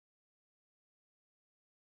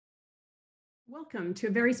Welcome to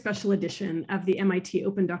a very special edition of the MIT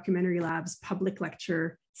Open Documentary Lab's public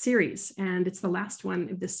lecture series, and it's the last one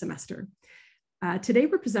of this semester. Today,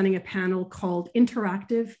 we're presenting a panel called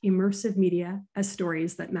Interactive Immersive Media as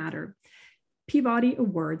Stories That Matter. Peabody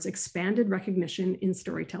Awards Expanded Recognition in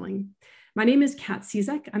Storytelling. My name is Kat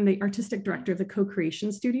Cizek. I'm the artistic director of the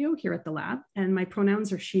co-creation studio here at the lab, and my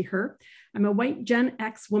pronouns are she, her. I'm a white Gen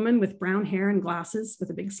X woman with brown hair and glasses with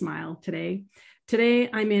a big smile today. Today,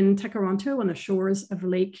 I'm in Tekaronto on the shores of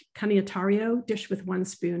Lake Caniatario, dish with one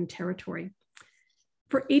spoon territory.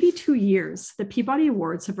 For 82 years, the Peabody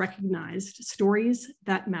Awards have recognized stories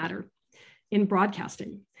that matter in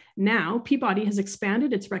broadcasting. Now, Peabody has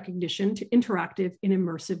expanded its recognition to interactive and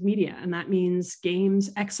immersive media, and that means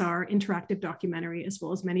games, XR, interactive documentary, as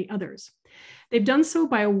well as many others. They've done so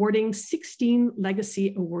by awarding 16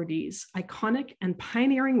 legacy awardees, iconic and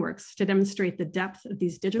pioneering works to demonstrate the depth of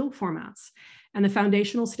these digital formats and the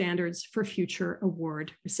foundational standards for future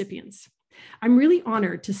award recipients. I'm really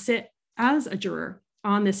honored to sit as a juror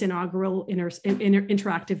on this inaugural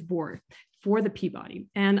interactive board for the Peabody.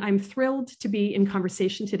 And I'm thrilled to be in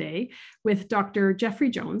conversation today with Dr. Jeffrey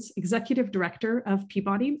Jones, Executive Director of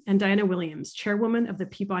Peabody, and Diana Williams, Chairwoman of the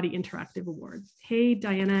Peabody Interactive Board. Hey,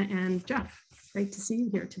 Diana and Jeff, great to see you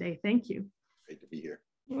here today. Thank you. Great to be here.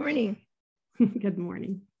 Morning. Good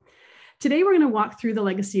morning. Today, we're going to walk through the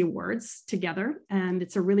Legacy Awards together, and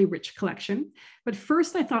it's a really rich collection. But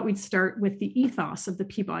first, I thought we'd start with the ethos of the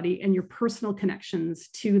Peabody and your personal connections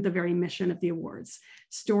to the very mission of the awards,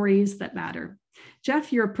 stories that matter.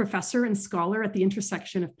 Jeff, you're a professor and scholar at the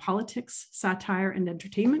intersection of politics, satire, and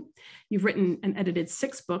entertainment. You've written and edited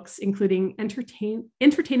 6 books, including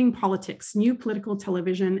Entertaining Politics, New Political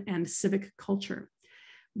Television, and Civic Culture.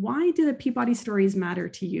 Why do the Peabody stories matter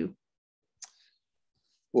to you?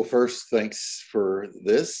 Well, first, thanks for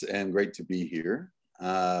this and great to be here.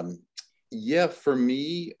 Yeah, for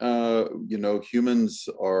me, humans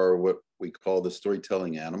are what we call the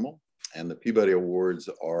storytelling animal, and the Peabody Awards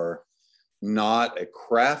are not a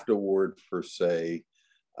craft award per se,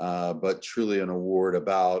 but truly an award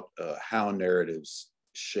about how narratives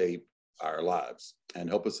shape our lives and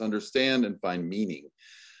help us understand and find meaning.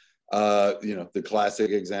 The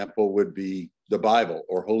classic example would be the Bible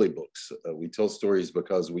or holy books. We tell stories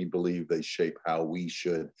because we believe they shape how we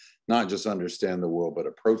should not just understand the world, but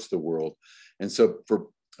approach the world. And so for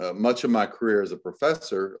much of my career as a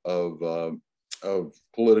professor of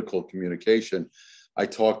political communication, I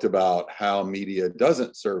talked about how media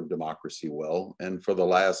doesn't serve democracy well. And for the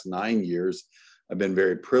last 9 years, I've been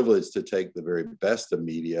very privileged to take the very best of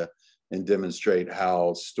media and demonstrate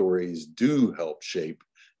how stories do help shape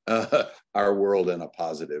our world in a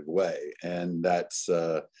positive way. And that's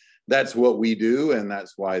what we do. And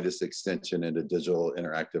that's why this extension into digital,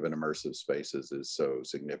 interactive, and immersive spaces is so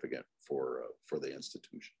significant for the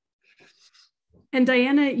institution. And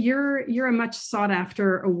Diana, you're a much sought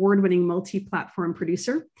after award-winning multi-platform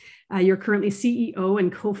producer. You're currently CEO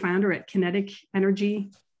and co-founder at Kinetic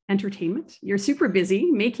Energy Entertainment. You're super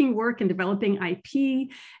busy making work and developing IP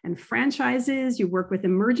and franchises. You work with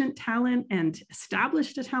emergent talent and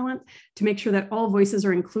established talent to make sure that all voices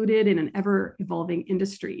are included in an ever-evolving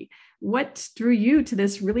industry. What drew you to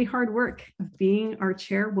this really hard work of being our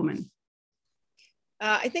chairwoman?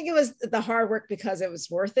 I think it was the hard work because it was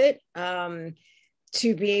worth it.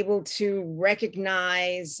 To be able to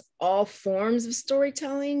recognize all forms of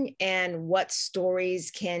storytelling and what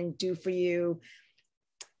stories can do for you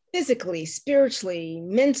physically, spiritually,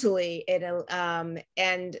 mentally, and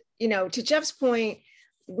to Jeff's point,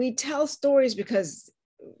 we tell stories because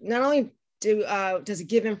not only does it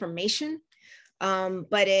give information,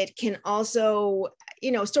 but it can also,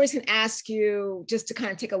 stories can ask you just to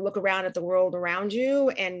kind of take a look around at the world around you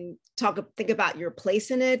and think about your place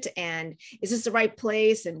in it. And is this the right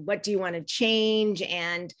place? And what do you want to change?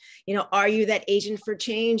 And, are you that agent for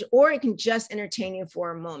change? Or it can just entertain you for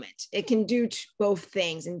a moment. It can do both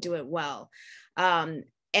things and do it well. And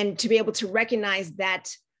to be able to recognize that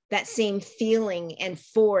same feeling and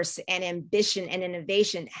force and ambition and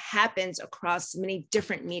innovation happens across many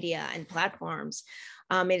different media and platforms,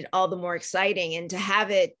 made it all the more exciting. And to have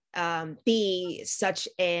it be such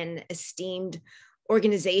an esteemed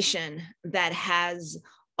organization that has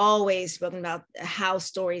always spoken about how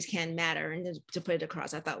stories can matter and to put it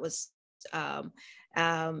across, I thought was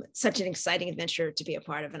such an exciting adventure to be a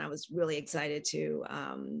part of. And I was really excited to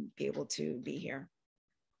be able to be here.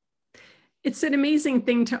 It's an amazing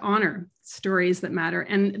thing to honor stories that matter.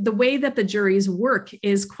 And the way that the juries work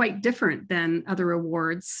is quite different than other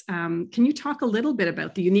awards. Can you talk a little bit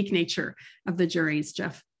about the unique nature of the juries,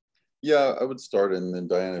 Jeff? Yeah, I would start and then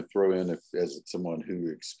Diana throw in if as someone who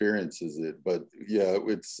experiences it. But yeah,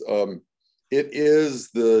 it is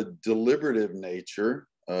the deliberative nature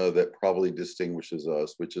that probably distinguishes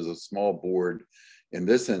us, which is a small board, in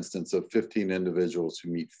this instance, of 15 individuals who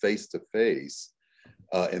meet face to face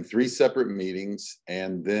in 3 separate meetings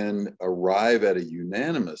and then arrive at a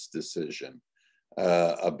unanimous decision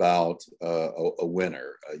about a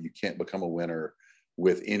winner. You can't become a winner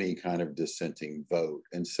with any kind of dissenting vote.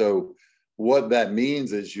 And so what that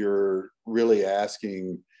means is you're really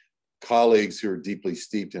asking colleagues who are deeply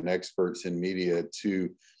steeped and experts in media to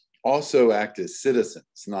also act as citizens,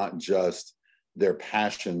 not just their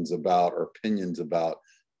passions about or opinions about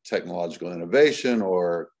technological innovation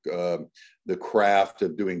or the craft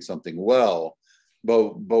of doing something well,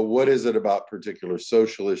 but what is it about particular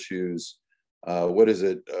social issues? What is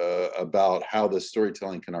it about how the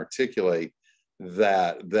storytelling can articulate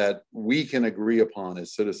that we can agree upon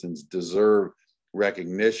as citizens deserve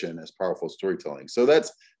recognition as powerful storytelling? So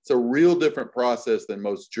it's a real different process than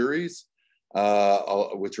most juries,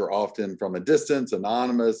 which are often from a distance,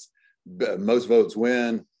 anonymous, most votes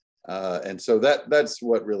win. And so that's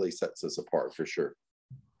what really sets us apart for sure.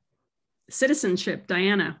 Citizenship,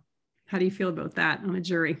 Diana, how do you feel about that on a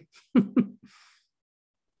jury?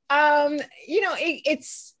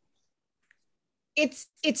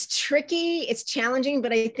 It's tricky, it's challenging,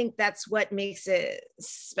 but I think that's what makes it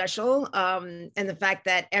special. And the fact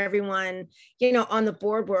that everyone, on the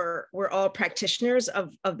board, we're all practitioners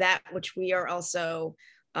of that which we are also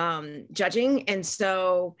judging. And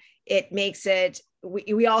so it makes it,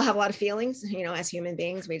 we all have a lot of feelings, as human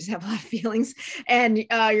beings, we just have a lot of feelings. And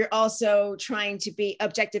you're also trying to be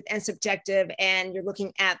objective and subjective, and you're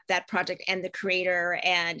looking at that project and the creator,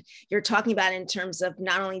 and you're talking about it in terms of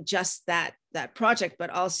not only just that project,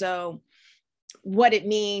 but also what it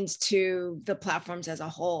means to the platforms as a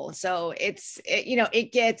whole. So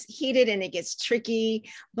it gets heated and it gets tricky,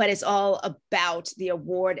 but it's all about the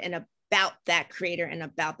award and about that creator and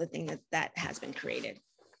about the thing that has been created.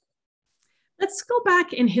 Let's go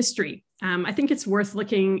back in history. I think it's worth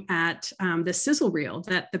looking at the sizzle reel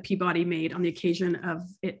that the Peabody made on the occasion of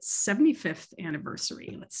its 75th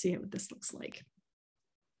anniversary. Let's see what this looks like.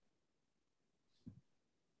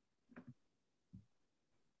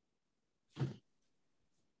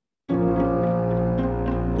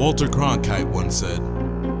 Walter Cronkite once said,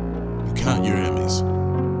 "You count your Emmys,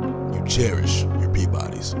 you cherish your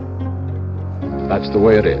Peabodys." That's the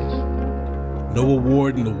way it is. No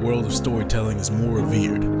award in the world of storytelling is more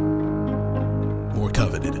revered, more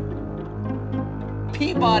coveted.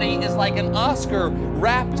 Peabody is like an Oscar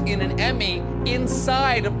wrapped in an Emmy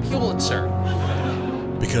inside a Pulitzer.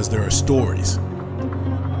 Because there are stories.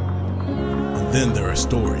 And then there are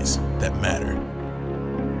stories that matter.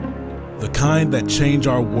 The kind that change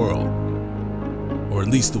our world, or at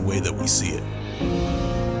least the way that we see it.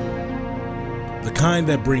 The kind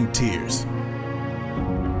that bring tears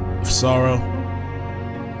of sorrow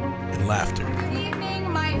and laughter. Good evening,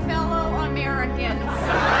 my fellow Americans.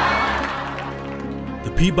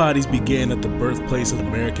 The Peabodys began at the birthplace of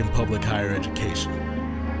American public higher education.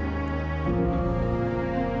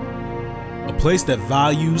 A place that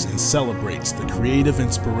values and celebrates the creative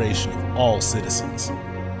inspiration of all citizens.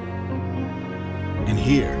 And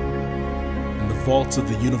here, in the vaults of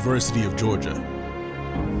the University of Georgia,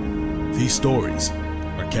 these stories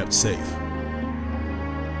are kept safe.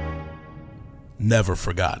 Never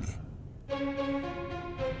forgotten.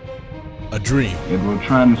 A dream. It will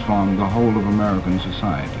transform the whole of American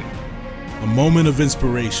society. A moment of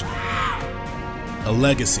inspiration. A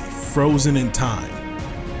legacy frozen in time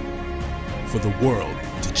for the world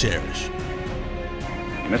to cherish.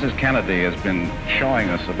 Mrs. Kennedy has been showing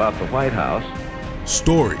us about the White House.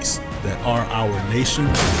 Stories that are our nation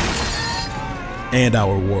and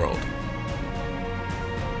our world.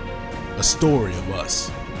 A story of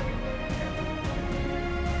us.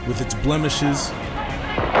 With its blemishes.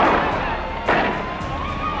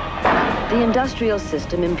 The industrial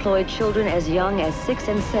system employed children as young as 6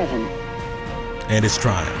 and 7. And its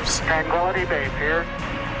triumphs. Tranquility Base here.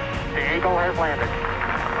 The Eagle has landed.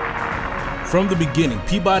 From the beginning,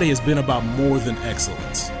 Peabody has been about more than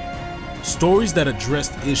excellence. Stories that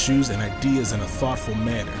addressed issues and ideas in a thoughtful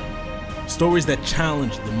manner. Stories that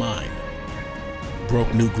challenged the mind.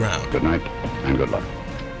 Broke new ground. Good night and good luck.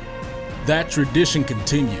 That tradition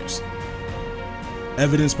continues,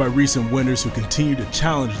 evidenced by recent winners who continue to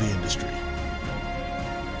challenge the industry.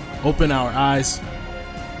 Open our eyes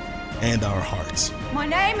and our hearts. My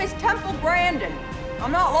name is Temple Grandin.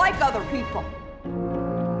 I'm not like other people.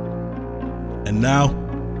 And now,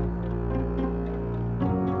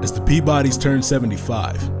 as the Peabodys turn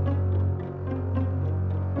 75,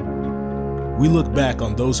 we look back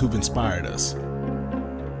on those who've inspired us.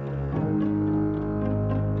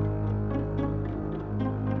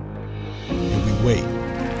 And we wait.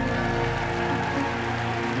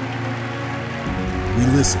 We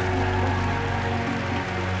listen.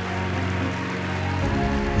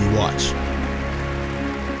 We watch.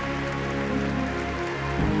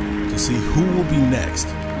 To see who will be next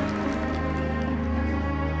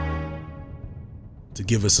to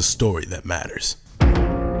give us a story that matters.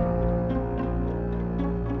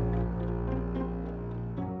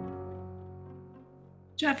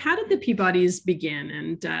 Jeff, how did the Peabodys begin?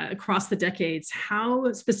 And across the decades,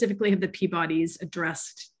 how specifically have the Peabodys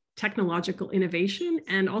addressed technological innovation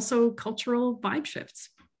and also cultural vibe shifts?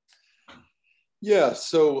 Yeah,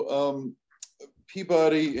 so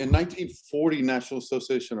Peabody, in 1940, National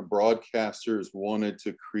Association of Broadcasters wanted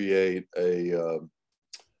to create a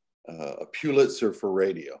Pulitzer for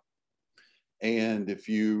radio. And if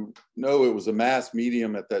you know, it was a mass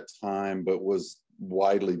medium at that time, but was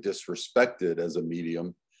widely disrespected as a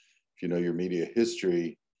medium, if you know your media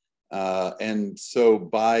history. And so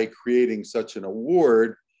by creating such an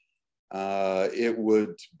award, it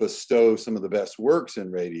would bestow some of the best works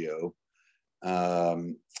in radio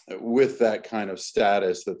with that kind of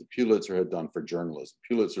status that the Pulitzer had done for journalism.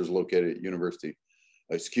 Pulitzer is located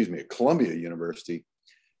at Columbia University.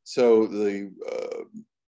 So the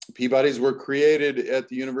Peabodys were created at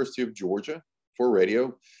the University of Georgia for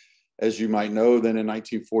radio. As you might know, then in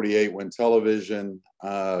 1948, when television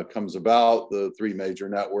comes about, the three major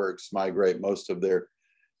networks migrate most of their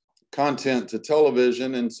content to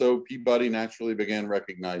television. And so Peabody naturally began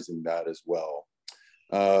recognizing that as well.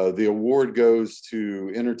 The award goes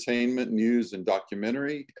to entertainment, news, and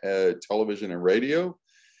documentary, television and radio.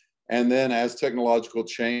 And then as technological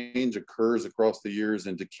change occurs across the years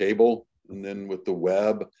into cable, and then with the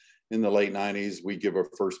web in the late 90s, we give our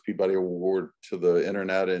first Peabody Award to the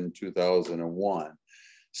internet in 2001.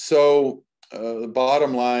 So the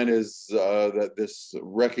bottom line is that this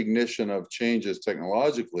recognition of changes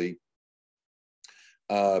technologically,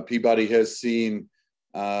 Peabody has seen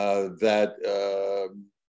that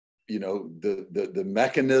the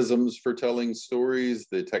mechanisms for telling stories,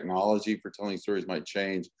 the technology for telling stories might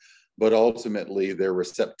change, but ultimately their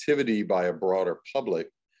receptivity by a broader public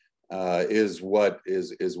is what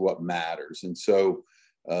matters. And so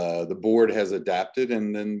the board has adapted,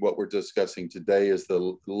 and then what we're discussing today is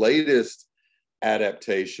the latest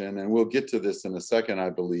adaptation, and we'll get to this in a second. I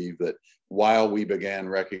believe that while we began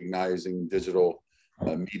recognizing digital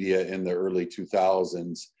media in the early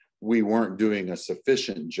 2000s, we weren't doing a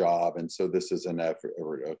sufficient job, and so this is an effort,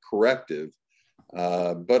 or a corrective.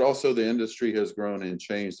 But also the industry has grown and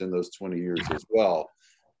changed in those 20 years as well.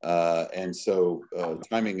 And so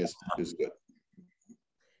timing is good.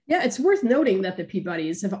 Yeah, it's worth noting that the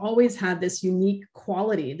Peabodys have always had this unique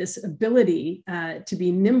quality, this ability to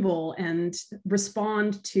be nimble and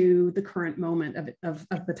respond to the current moment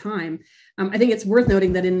of the time. I think it's worth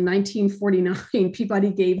noting that in 1949, Peabody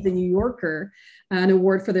gave the New Yorker an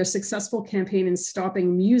award for their successful campaign in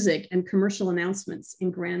stopping music and commercial announcements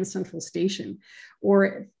in Grand Central Station.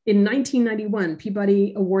 Or in 1991,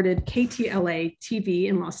 Peabody awarded KTLA TV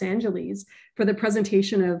in Los Angeles for the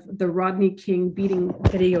presentation of the Rodney King beating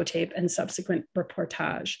videotape and subsequent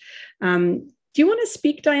reportage. Do you want to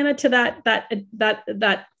speak, Diana, to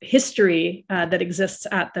that history that exists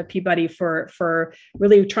at the Peabody for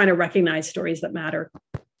really trying to recognize stories that matter?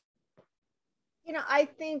 You know, I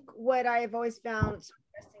think what I've always found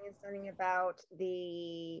interesting and stunning about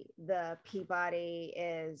the Peabody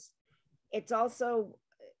is it's also,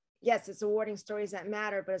 yes, it's awarding stories that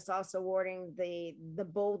matter, but it's also awarding the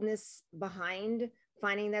boldness behind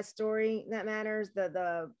finding that story that matters,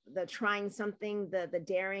 the trying something, the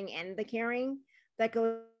daring and the caring that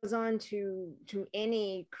goes on to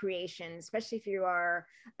any creation, especially if you are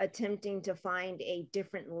attempting to find a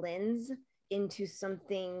different lens into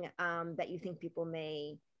something that you think people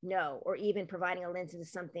may know, or even providing a lens into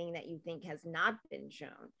something that you think has not been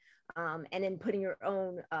shown, and then putting your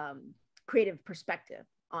own creative perspective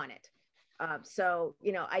on it. So,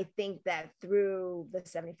 you know, I think that through the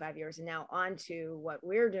 75 years and now onto what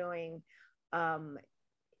we're doing,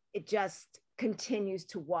 it just continues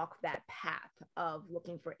to walk that path of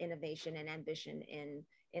looking for innovation and ambition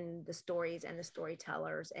in the stories and the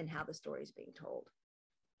storytellers and how the story is being told.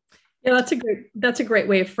 Yeah, that's a great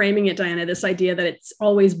way of framing it, Diana, this idea that it's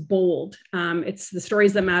always bold. It's the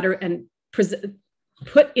stories that matter and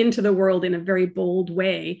put into the world in a very bold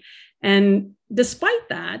way. And despite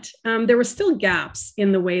that, there were still gaps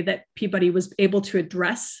in the way that Peabody was able to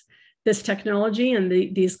address this technology and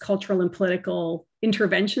these cultural and political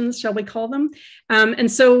interventions, shall we call them?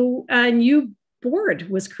 And so a new board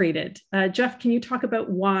was created. Jeff, can you talk about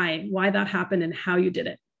why that happened and how you did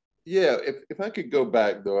it? Yeah, if I could go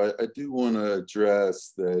back though, I do want to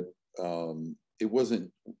address that it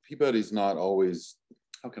wasn't, Peabody's not always,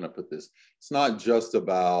 how can I put this? It's not just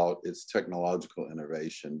about its technological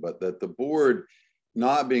innovation, but that the board,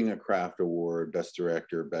 not being a craft award, best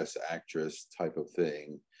director, best actress type of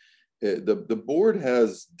thing, the board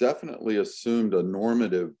has definitely assumed a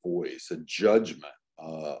normative voice, a judgment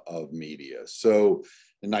of media. So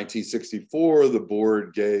in 1964, the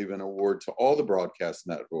board gave an award to all the broadcast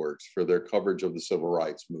networks for their coverage of the civil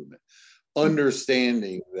rights movement,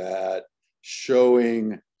 understanding that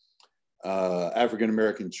showing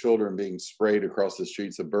African-American children being sprayed across the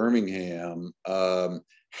streets of Birmingham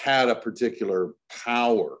had a particular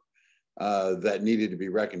power that needed to be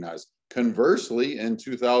recognized. Conversely, in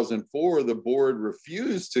 2004, the board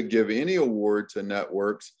refused to give any award to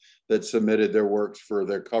networks that submitted their works for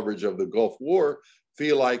their coverage of the Gulf War,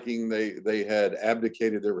 feeling they had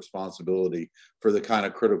abdicated their responsibility for the kind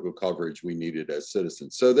of critical coverage we needed as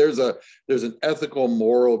citizens. So there's an ethical,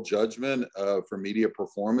 moral judgment for media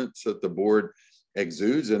performance that the board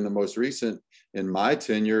exudes. And the most recent, in my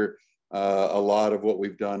tenure, a lot of what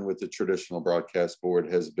we've done with the traditional broadcast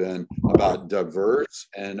board has been about diverse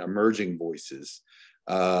and emerging voices,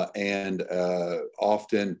 and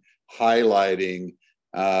often highlighting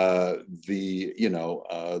the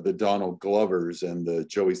Donald Glovers and the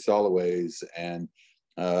Joey Soloways and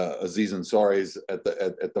Aziz Ansari's at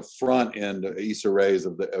the front end, Issa Rae's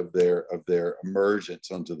of their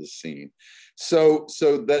emergence onto the scene. So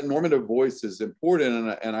that normative voice is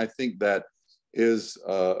important, and I think that is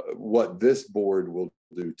what this board will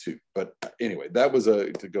do too. But anyway, that was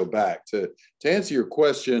to go back to answer your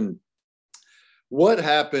question. What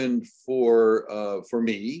happened for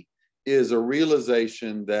me is a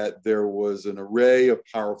realization that there was an array of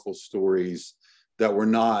powerful stories that were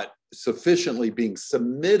not sufficiently being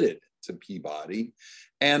submitted to Peabody,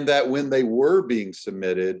 and that when they were being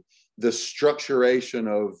submitted, the structuration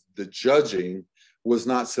of the judging was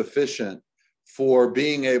not sufficient for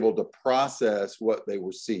being able to process what they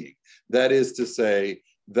were seeing. That is to say,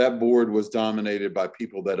 that board was dominated by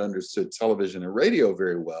people that understood television and radio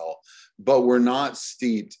very well, but were not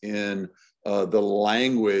steeped in the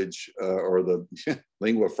language or the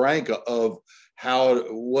lingua franca of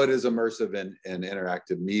what is immersive and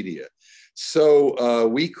interactive media. So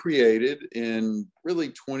we created in really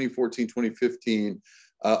 2014, 2015,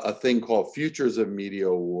 a thing called Futures of Media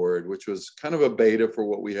Award, which was kind of a beta for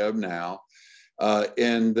what we have now.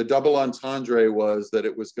 And the double entendre was that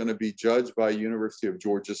it was going to be judged by University of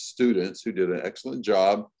Georgia students who did an excellent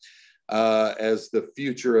job as the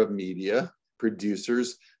future of media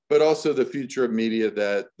producers, but also the future of media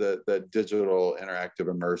that digital, interactive,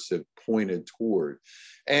 immersive pointed toward.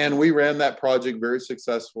 And we ran that project very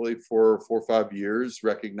successfully for 4 or 5 years,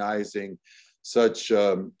 recognizing such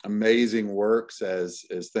amazing works as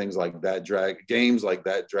things like games like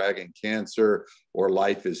That Dragon Cancer or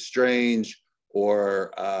Life is Strange,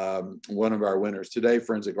 or one of our winners today,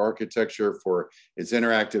 Forensic Architecture, for its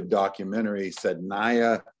interactive documentary,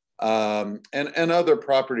 Sednaya, and other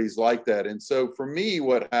properties like that. And so for me,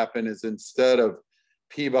 what happened is instead of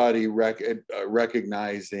Peabody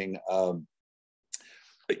recognizing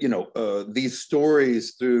these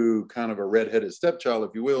stories through kind of a redheaded stepchild,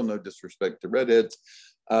 if you will, no disrespect to redheads,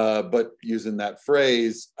 but using that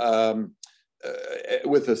phrase,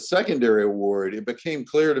 with a secondary award, it became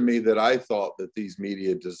clear to me that I thought that these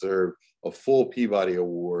media deserved a full Peabody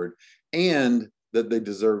Award and that they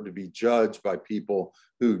deserved to be judged by people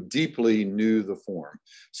who deeply knew the form.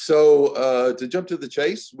 So to jump to the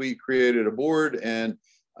chase, we created a board and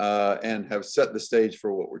have set the stage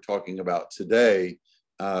for what we're talking about today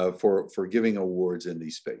for giving awards in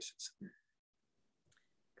these spaces.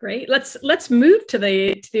 Great. Let's move to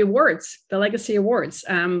the awards, the Legacy Awards.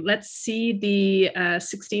 Let's see the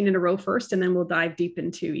 16 in a row first, and then we'll dive deep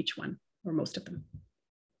into each one or most of them.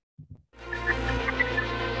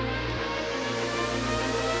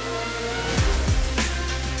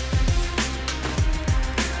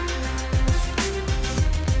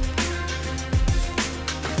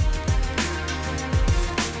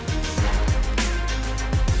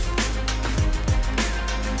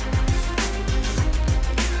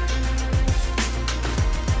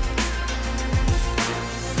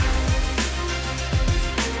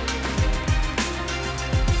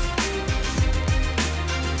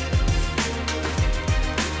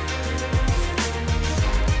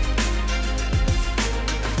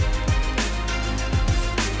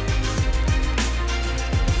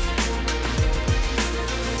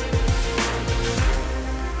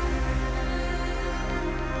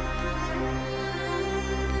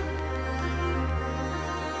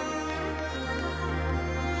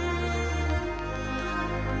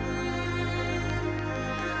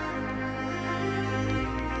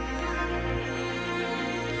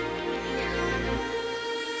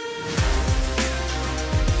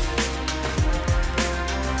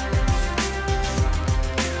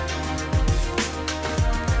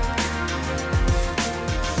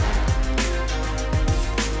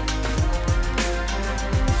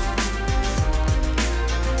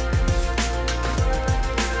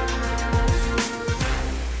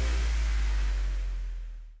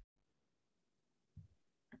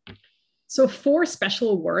 So 4 special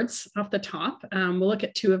awards off the top. We'll look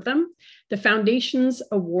at 2 of them. The Foundation's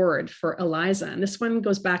Award for Eliza, and this one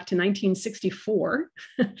goes back to 1964.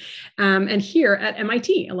 And here at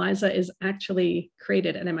MIT, Eliza is actually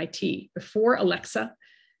created at MIT. Before Alexa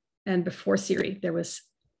and before Siri, there was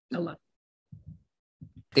Eliza.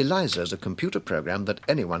 Eliza is a computer program that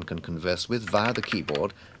anyone can converse with via the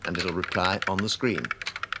keyboard, and it'll reply on the screen.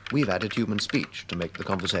 We've added human speech to make the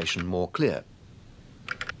conversation more clear.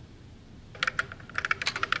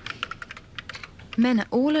 Men are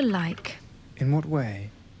all alike. In what way?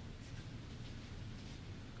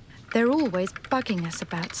 They're always bugging us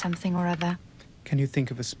about something or other. Can you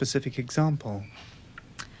think of a specific example?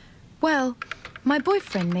 Well, my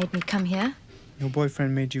boyfriend made me come here. Your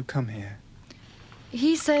boyfriend made you come here?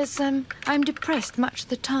 He says I'm depressed much of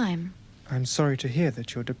the time. I'm sorry to hear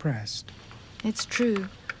that you're depressed. It's true.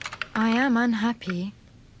 I am unhappy.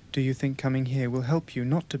 Do you think coming here will help you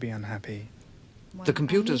not to be unhappy? The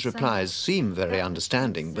computer's replies seem very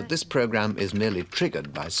understanding, but this program is merely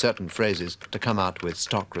triggered by certain phrases to come out with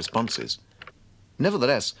stock responses.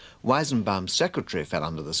 Nevertheless, Weizenbaum's secretary fell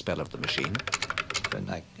under the spell of the machine.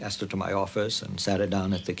 And I asked her to my office and sat her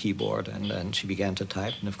down at the keyboard, and she began to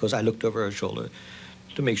type. And of course, I looked over her shoulder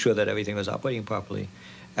to make sure that everything was operating properly.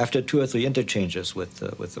 After 2 or 3 interchanges with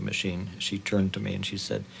the machine, she turned to me and she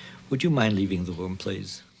said, "Would you mind leaving the room,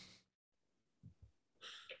 please?"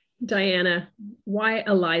 Diana, why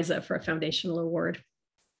Eliza for a foundational award?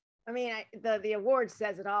 I mean, the award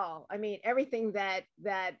says it all. I mean, everything that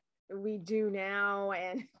we do now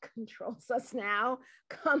and controls us now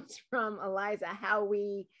comes from Eliza.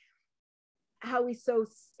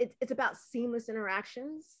 It's about seamless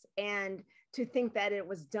interactions, and to think that it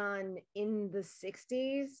was done in the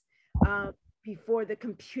 60s before the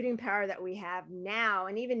computing power that we have now.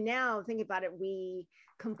 And even now, think about it, we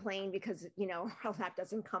complain because, our lap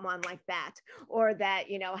doesn't come on like that, or that,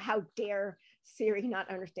 how dare Siri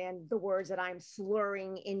not understand the words that I'm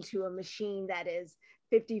slurring into a machine that is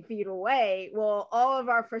 50 feet away. Well, all of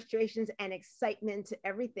our frustrations and excitement,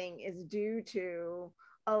 everything is due to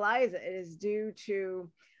Eliza. It is due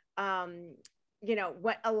to,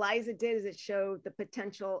 what Eliza did is it showed the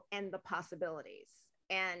potential and the possibilities.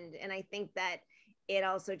 And I think that it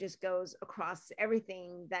also just goes across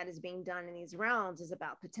everything that is being done in these realms is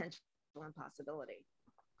about potential and possibility.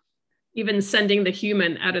 Even sending the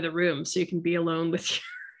human out of the room so you can be alone with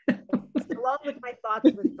alone with my thoughts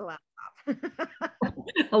with the laptop.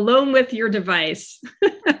 Alone with your device.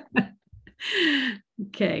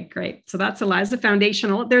 Okay, great. So that's Eliza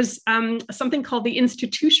Foundational. There's something called the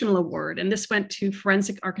Institutional Award, and this went to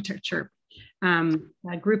Forensic Architecture,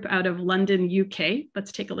 a group out of London, UK.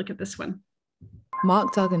 Let's take a look at this one.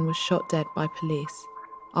 Mark Duggan was shot dead by police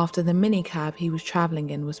after the minicab he was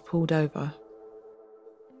traveling in was pulled over.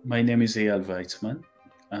 My name is Eyal Weizmann.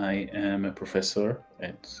 I am a professor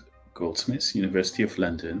at Goldsmiths, University of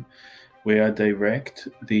London, where I direct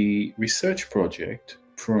the research project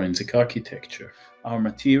Forensic Architecture. Our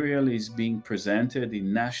material is being presented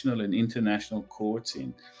in national and international courts,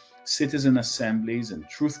 in citizen assemblies and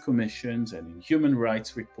truth commissions, and in human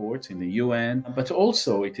rights reports in the UN, but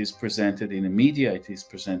also it is presented in the media, it is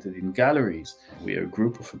presented in galleries. We are a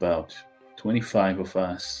group of about 25 of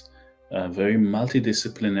us, a very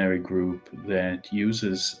multidisciplinary group that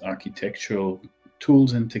uses architectural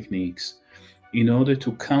tools and techniques in order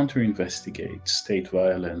to counter-investigate state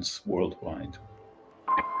violence worldwide.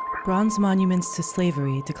 Bronze monuments to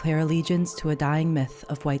slavery declare allegiance to a dying myth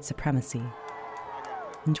of white supremacy.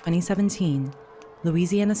 In 2017,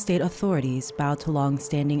 Louisiana state authorities bowed to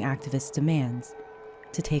long-standing activist demands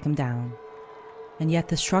to take them down. And yet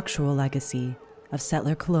the structural legacy of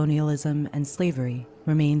settler colonialism and slavery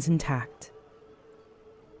remains intact.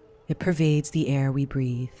 It pervades the air we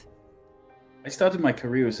breathe. I started my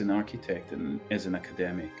career as an architect and as an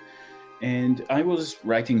academic. And I was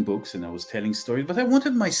writing books and I was telling stories, but I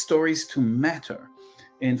wanted my stories to matter.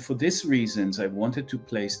 And for these reasons, I wanted to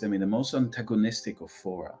place them in the most antagonistic of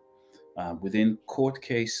fora, within court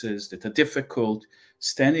cases that are difficult,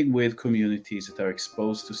 standing with communities that are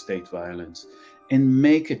exposed to state violence, and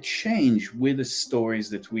make a change with the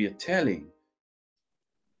stories that we are telling.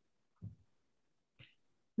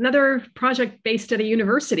 Another project based at a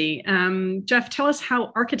university. Jeff, tell us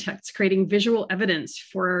how architects creating visual evidence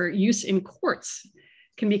for use in courts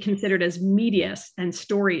can be considered as media and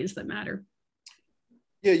stories that matter.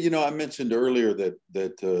 Yeah, I mentioned earlier that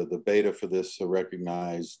the beta for this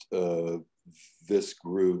recognized this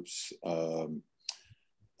group's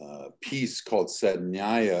piece called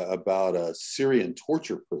Sednaya about a Syrian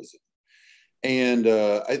torture prison. And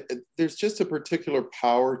there's just a particular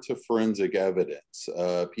power to forensic evidence.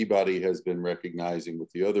 Peabody has been recognizing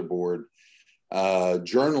with the other board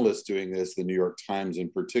journalists doing this. The New York Times in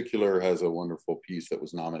particular has a wonderful piece that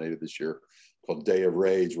was nominated this year called Day of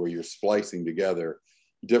Rage, where you're splicing together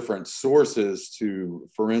different sources to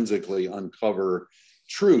forensically uncover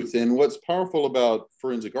truth. And what's powerful about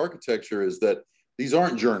forensic architecture is that these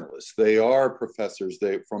aren't journalists. They are professors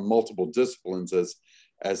from multiple disciplines,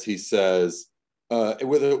 as he says,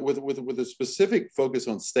 with a specific focus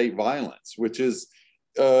on state violence, which is,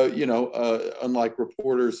 unlike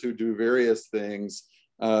reporters who do various things,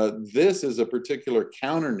 this is a particular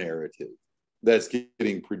counter narrative that's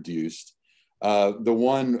getting produced. The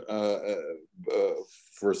one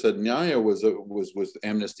for Sednaya was with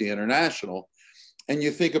Amnesty International. And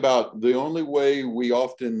you think about the only way we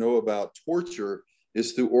often know about torture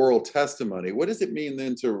is through oral testimony. What does it mean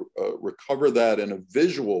then to recover that in a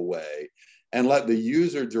visual way and let the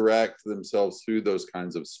user direct themselves through those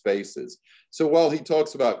kinds of spaces? So while he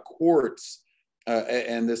talks about courts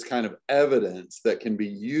and this kind of evidence that can be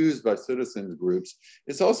used by citizens groups,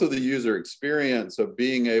 it's also the user experience of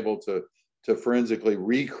being able to forensically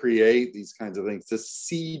recreate these kinds of things, to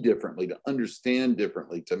see differently, to understand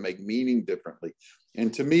differently, to make meaning differently.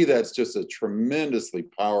 And to me, that's just a tremendously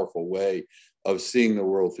powerful way of seeing the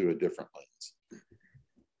world through a different lens.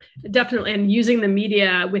 Definitely, and using the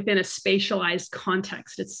media within a spatialized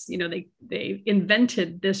context. It's, they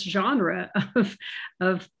invented this genre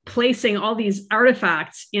of placing all these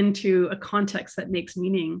artifacts into a context that makes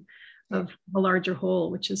meaning of a larger whole,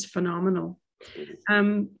 which is phenomenal.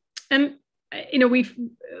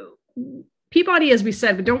 Peabody, as we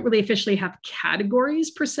said, we don't really officially have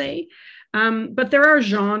categories per se, but there are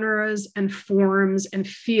genres and forms and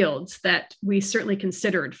fields that we certainly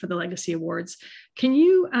considered for the Legacy Awards. Can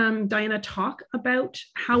you, Diana, talk about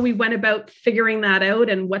how we went about figuring that out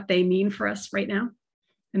and what they mean for us right now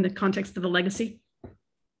in the context of the Legacy?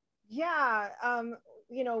 Yeah,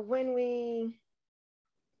 when we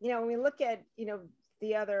look at,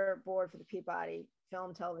 the other board for the Peabody,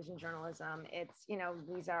 film, television, journalism, it's,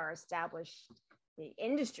 these are established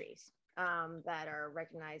industries that are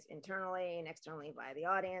recognized internally and externally by the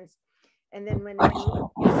audience. And then when we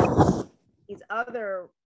look at these other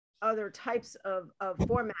types of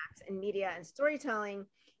formats in media and storytelling,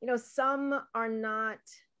 some are not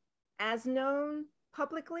as known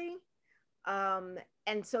publicly.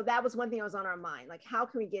 And so that was one thing that was on our mind, like, how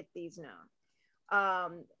can we get these known?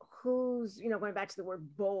 Who's, going back to the word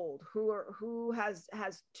bold, who has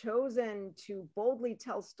chosen to boldly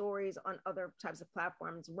tell stories on other types of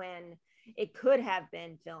platforms when it could have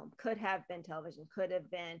been film, could have been television, could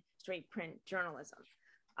have been straight print journalism,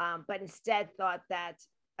 but instead thought that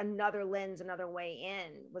another lens, another way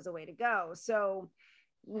in was a way to go. So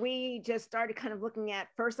we just started kind of looking at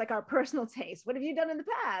first, like, our personal taste. What have you done in the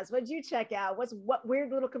past? What did you check out? What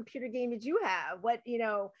weird little computer game did you have? What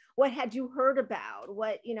had you heard about?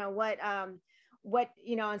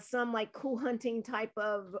 On some like cool hunting type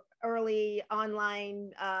of early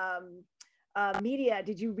online media,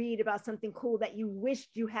 did you read about something cool that you wished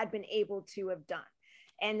you had been able to have done?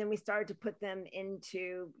 And then we started to put them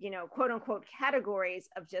into, quote unquote categories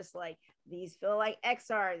of just like, these feel like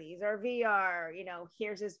XR, these are VR,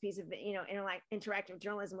 here's this piece of, interactive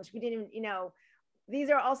journalism, which we didn't,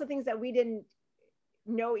 these are also things that we didn't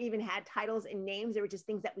know even had titles and names. They were just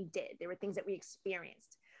things that we did. They were things that we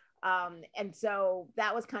experienced. And so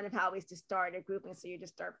that was kind of how we just started grouping. So you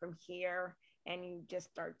just start from here and you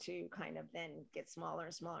just start to kind of then get smaller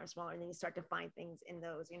and smaller and smaller. And then you start to find things in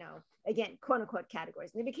those, again, quote unquote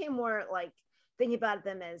categories. And it became more like thinking about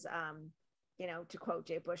them as, to quote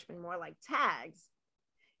Jay Bushman, more like tags,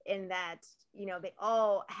 in that,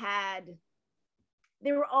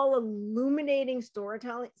 they were all illuminating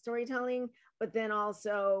storytelling, but then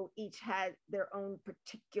also each had their own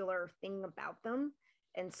particular thing about them.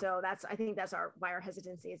 And so I think that's why our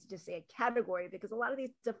hesitancy is to just say a category, because a lot of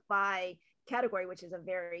these defy category, which is a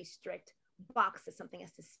very strict box that something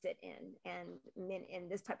has to sit in, and in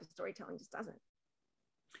this type of storytelling just doesn't.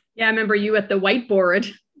 Yeah, I remember you at the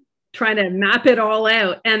whiteboard trying to map it all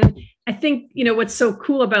out. And I think, what's so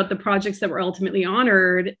cool about the projects that were ultimately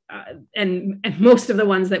honored, and most of the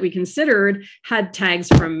ones that we considered had tags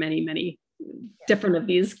from many, many different of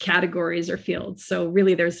these categories or fields. So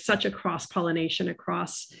really there's such a cross-pollination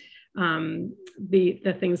across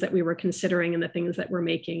the things that we were considering and the things that we're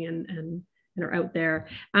making and are out there.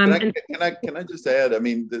 Can I just add, I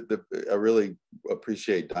mean, I really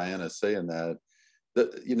appreciate Diana saying that.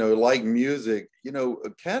 Like music,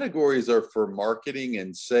 categories are for marketing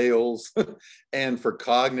and sales and for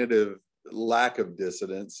cognitive lack of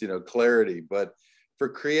dissonance, clarity. But for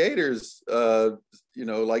creators,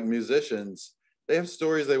 like musicians, they have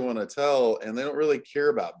stories they want to tell, and they don't really care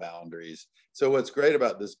about boundaries. So what's great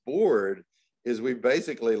about this board is we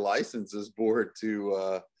basically license this board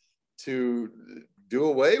to do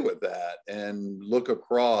away with that and look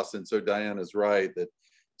across. And so Diana's right that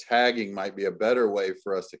tagging might be a better way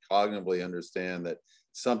for us to cognitively understand that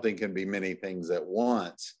something can be many things at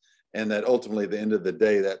once, and that ultimately at the end of the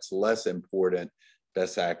day, that's less important,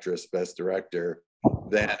 best actress, best director,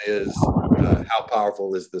 than is how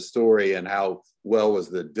powerful is the story and how well was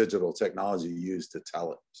the digital technology used to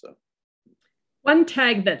tell it. So one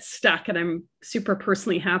tag that's stuck and I'm super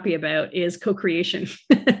personally happy about is co-creation.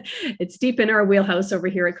 It's deep in our wheelhouse over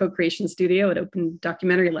here at Co-Creation Studio at Open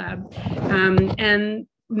Documentary Lab. And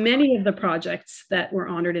many of the projects that were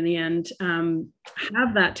honored in the end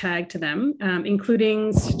have that tag to them,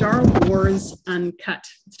 including Star Wars Uncut.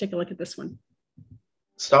 Let's take a look at this one.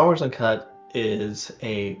 Star Wars Uncut is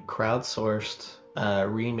a crowdsourced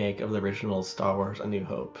remake of the original Star Wars A New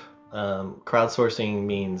Hope. Crowdsourcing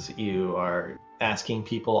means you are asking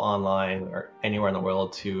people online or anywhere in the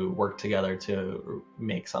world to work together to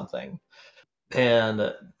make something.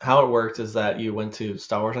 And how it worked is that you went to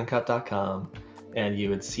StarWarsUncut.com and you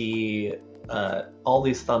would see all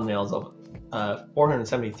these thumbnails of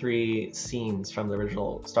 473 scenes from the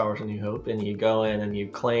original Star Wars A New Hope, and you go in and you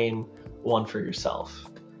claim one for yourself.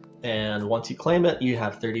 And once you claim it, you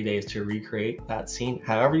have 30 days to recreate that scene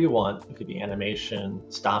however you want. It could be animation,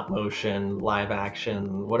 stop motion, live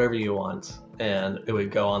action, whatever you want. And it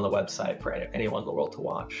would go on the website for anyone in the world to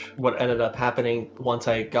watch. What ended up happening once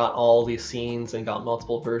I got all these scenes and got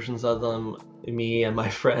multiple versions of them, me and my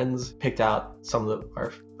friends picked out some of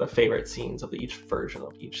the favorite scenes of each version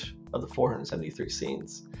of each of the 473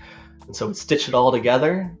 scenes. And so we stitched it all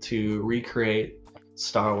together to recreate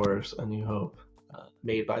Star Wars A New Hope.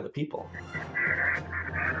 Made by the people.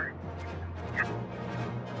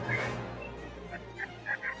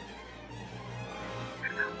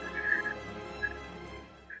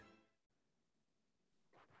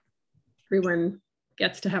 Everyone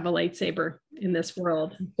gets to have a lightsaber in this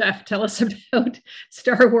world. Jeff, tell us about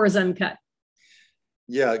Star Wars Uncut.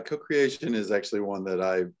 Yeah, co-creation is actually one that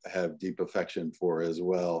I have deep affection for as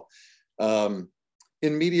well.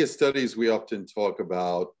 In media studies, we often talk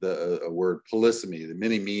about the word polysemy, the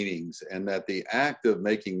many meanings, and that the act of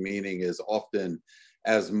making meaning is often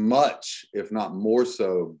as much, if not more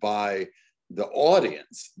so, by the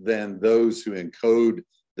audience than those who encode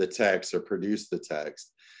the text or produce the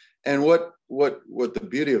text. And what the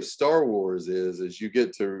beauty of Star Wars is you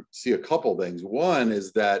get to see a couple things. One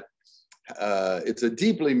is that it's a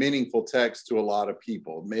deeply meaningful text to a lot of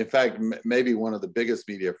people. In fact, maybe one of the biggest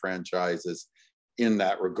media franchises in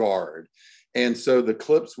that regard. And so the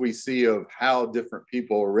clips we see of how different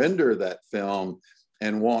people render that film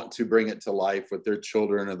and want to bring it to life with their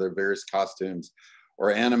children or their various costumes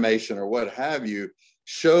or animation or what have you,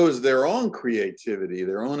 shows their own creativity,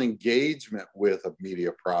 their own engagement with a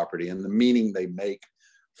media property and the meaning they make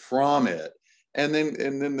from it. And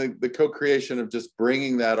then the co-creation of just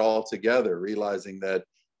bringing that all together, realizing that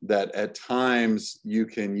at times you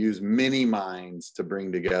can use many minds to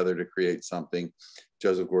bring together to create something.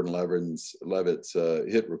 Joseph Gordon-Levitt's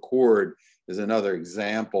hit Record is another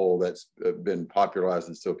example that's been popularized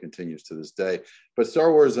and still continues to this day. But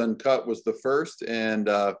Star Wars Uncut was the first, and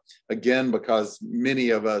again, because many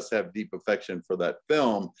of us have deep affection for that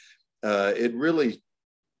film, it really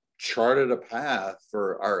charted a path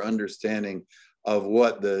for our understanding of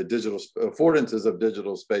what the digital affordances of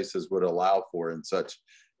digital spaces would allow for in such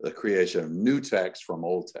the creation of new text from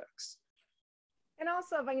old text. And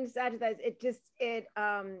also, if I can just add to that,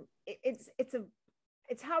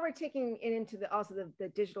 it's how we're taking it into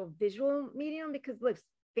the digital visual medium, because look,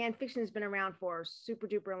 fan fiction has been around for super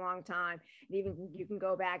duper long time. And even you can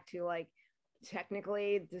go back to like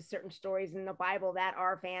technically there's certain stories in the Bible that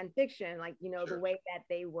are fan fiction, like sure. The way that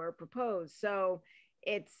they were proposed. So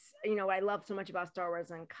it's what I love so much about Star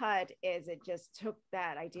Wars Uncut is it just took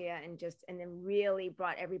that idea and then really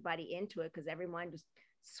brought everybody into it, because everyone just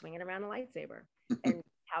swinging around a lightsaber. And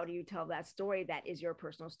how do you tell that story that is your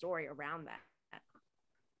personal story around that?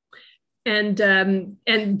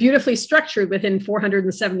 And beautifully structured within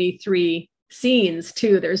 473 scenes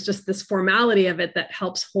too. There's just this formality of it that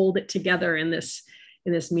helps hold it together in this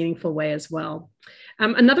meaningful way as well.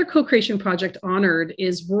 Another co-creation project honored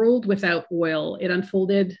is World Without Oil. It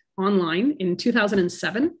unfolded online in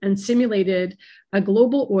 2007 and simulated a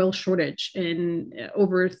global oil shortage in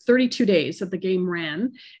over 32 days that the game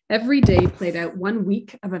ran. Every day played out 1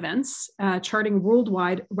 week of events, charting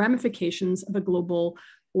worldwide ramifications of a global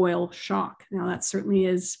oil shock. Now that certainly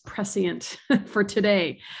is prescient for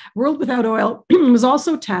today. World Without Oil was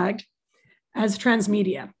also tagged as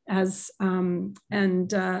transmedia,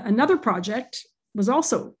 another project was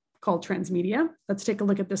also called transmedia. Let's take a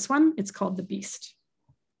look at this one. It's called The Beast.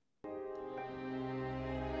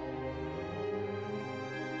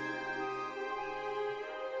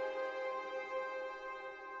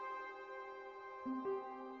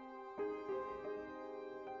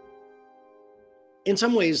 In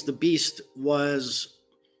some ways, The Beast was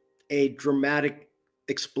a dramatic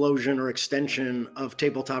explosion or extension of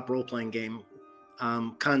tabletop role-playing game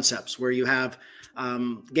concepts, where you have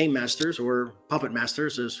game masters, or puppet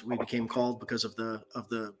masters, as we became called because of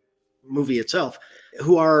the movie itself,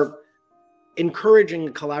 who are encouraging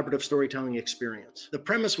a collaborative storytelling experience. The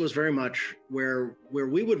premise was very much where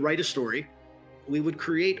we would write a story, we would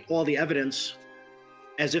create all the evidence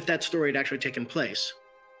as if that story had actually taken place.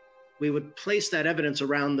 We would place that evidence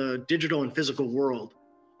around the digital and physical world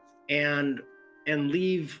and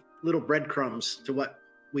leave little breadcrumbs to what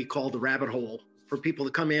we call the rabbit hole for people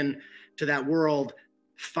to come in to that world,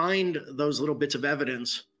 find those little bits of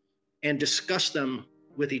evidence and discuss them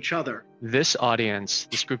with each other. This audience,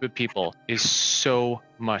 this group of people, is so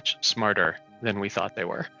much smarter than we thought they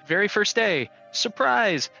were. Very first day,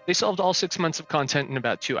 surprise, they solved all 6 months of content in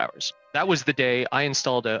about 2 hours. That was the day I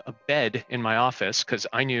installed a bed in my office because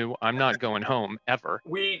I knew I'm not going home ever.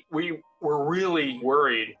 We were really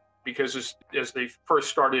worried because as they first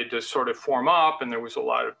started to sort of form up and there was a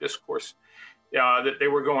lot of discourse, that they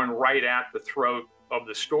were going right at the throat of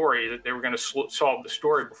the story, that they were going to solve the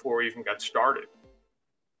story before we even got started.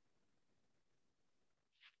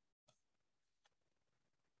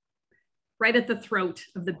 Right at the throat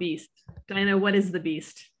of the beast. Diana, what is the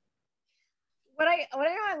beast? What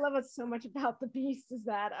I love so much about the beast is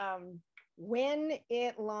that when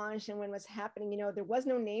it launched and when it was happening, there was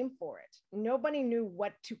no name for it. Nobody knew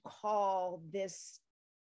what to call this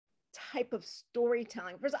type of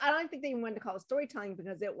storytelling. First, I don't think they even wanted to call it storytelling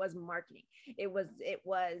because it was marketing. It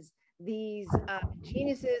was these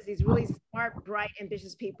geniuses, these really smart, bright,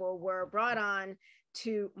 ambitious people were brought on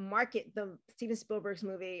to market the Steven Spielberg's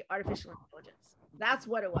movie Artificial Intelligence. That's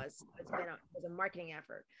what it was. It was a marketing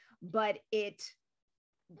effort, but it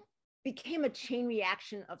became a chain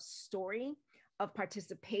reaction of story, of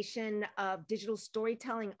participation, of digital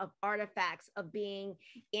storytelling, of artifacts, of being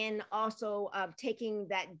in, also taking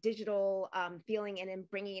that digital feeling and then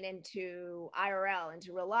bringing it into IRL,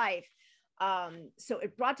 into real life. So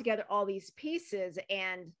it brought together all these pieces.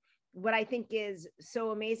 And what I think is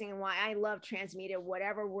so amazing and why I love transmedia,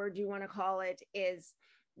 whatever word you want to call it, is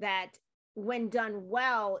that when done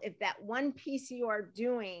well, if that one piece you are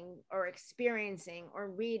doing or experiencing or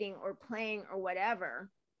reading or playing or whatever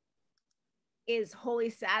is wholly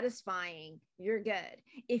satisfying, you're good.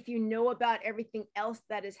 If you know about everything else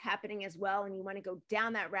that is happening as well and you want to go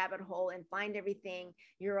down that rabbit hole and find everything,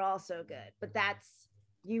 you're also good. But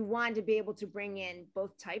you want to be able to bring in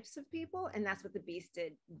both types of people, and that's what the Beast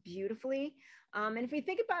did beautifully. And if we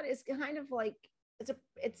think about it, it's kind of like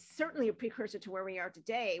it's certainly a precursor to where we are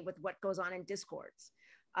today with what goes on in Discords,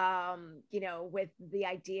 with the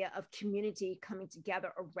idea of community coming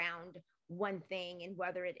together around one thing, and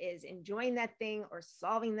whether it is enjoying that thing or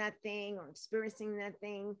solving that thing or experiencing that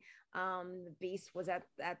thing, the Beast was at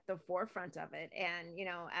the forefront of it. And,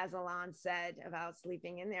 as Alon said about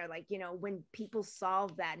sleeping in there, when people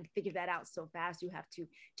solve that and figure that out so fast, you have to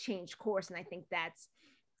change course. And I think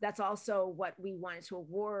that's also what we wanted to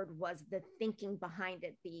award, was the thinking behind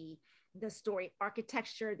it, the story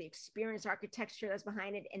architecture, the experience architecture that's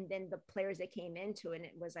behind it, and then the players that came into it. And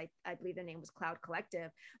it was, I believe their name was Cloud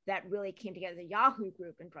Collective, that really came together, the Yahoo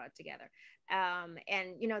group, and brought it together. And,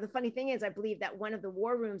 the funny thing is, I believe that one of the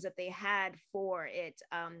war rooms that they had for it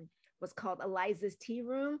was called Eliza's Tea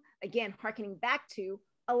Room. Again, hearkening back to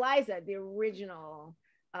Eliza, the original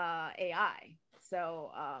AI.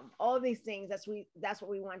 So all of these things, that's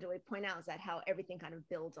what we wanted to really point out, is that how everything kind of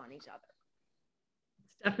builds on each other.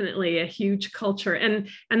 Definitely a huge culture, and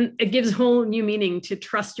it gives whole new meaning to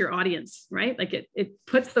trust your audience, right? Like it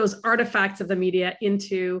puts those artifacts of the media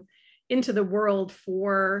into the world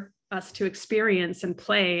for us to experience and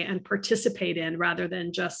play and participate in, rather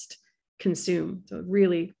than just consume. So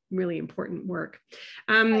really, really important work.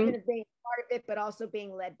 Being part of it, but also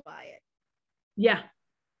being led by it.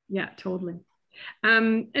 Yeah, totally.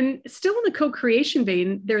 And still in the co-creation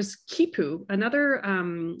vein, there's Kipu, another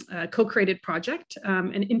co-created project,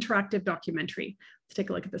 an interactive documentary. Let's take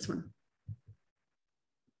a look at this one.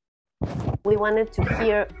 We wanted to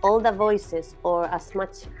hear all the voices, or as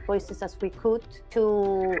much voices as we could,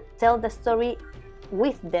 to tell the story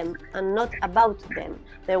with them and not about them.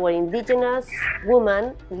 There were indigenous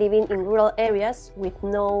women living in rural areas with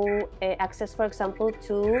no access, for example,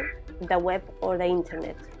 to the web or the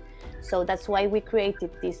internet. So that's why we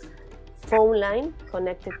created this phone line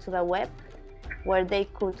connected to the web, where they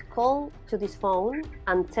could call to this phone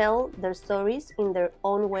and tell their stories in their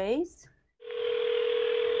own ways.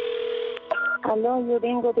 Aló, yo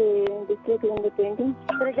vengo de Distrito Independiente.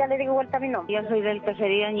 Pero ya le digo vuelta a mi nombre. Yo soy del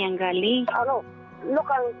caserío Ñangalí. Aló,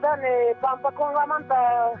 localizarle Pampa con la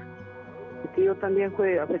manta. Que yo también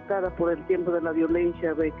fui afectada por el tiempo de la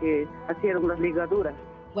violencia de que hicieron las ligaduras.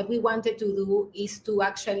 What we wanted to do is to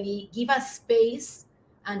actually give a space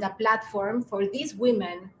and a platform for these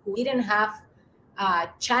women who didn't have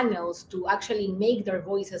channels to actually make their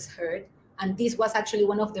voices heard. And this was actually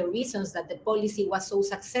one of the reasons that the policy was so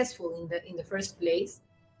successful in the first place.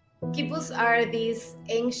 Quipus are these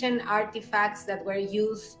ancient artifacts that were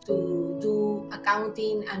used to do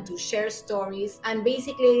accounting and to share stories. And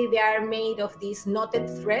basically they are made of these knotted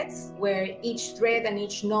threads where each thread and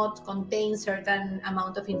each knot contains certain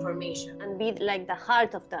amount of information. And be like the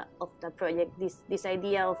heart of the project, this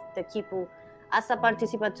idea of the Quipu as a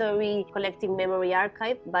participatory collective memory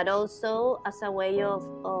archive, but also as a way of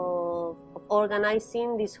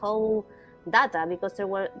organizing this whole data, because there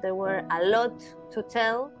were a lot to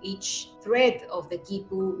tell. Each thread of the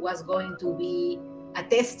Quipu was going to be a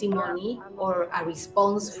testimony or a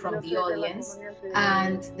response from the audience,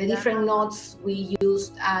 and the different notes we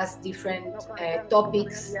used as different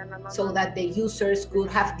topics so that the users could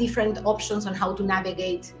have different options on how to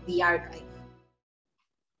navigate the archive.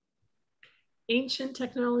 Ancient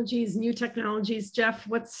technologies, new technologies. Jeff,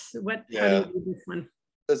 how do you do this one?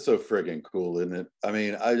 That's so friggin' cool, isn't it? I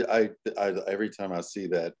mean, I every time I see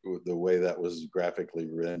that, the way that was graphically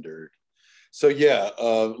rendered. So yeah,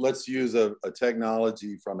 let's use a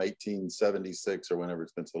technology from 1876 or whenever.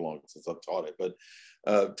 It's been so long since I've taught it,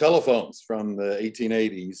 but telephones from the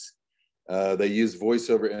 1880s. They used voice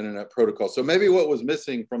over internet protocol. So maybe what was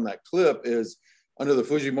missing from that clip is, under the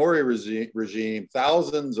Fujimori regime,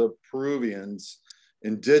 thousands of Peruvians,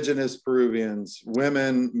 indigenous Peruvians,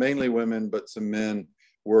 women, mainly women, but some men,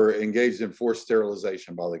 were engaged in forced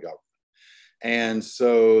sterilization by the government. And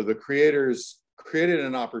so the creators created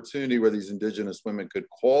an opportunity where these indigenous women could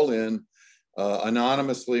call in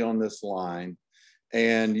anonymously on this line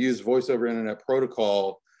and use voice over internet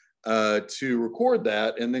protocol to record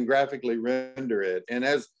that and then graphically render it. And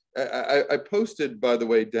as I posted, by the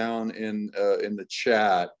way, down in the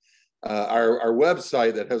chat, our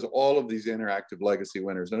website that has all of these interactive legacy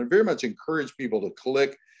winners. And I very much encourage people to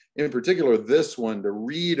click, in particular this one, to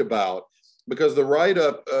read about, because the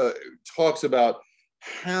write-up talks about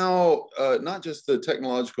how, not just the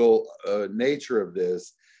technological nature of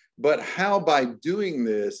this, but how by doing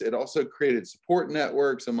this, it also created support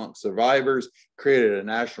networks amongst survivors, created a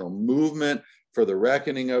national movement for the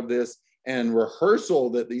reckoning of this, and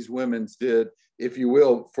rehearsal that these women did, if you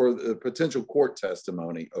will, for the potential court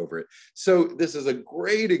testimony over it. So this is a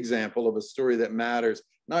great example of a story that matters,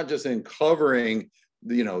 not just in covering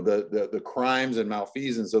the crimes and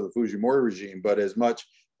malfeasance of the Fujimori regime, but as much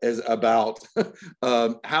as about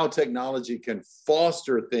how technology can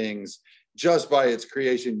foster things just by its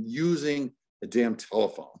creation using a damn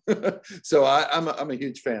telephone. So I'm a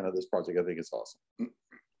huge fan of this project. I think it's awesome.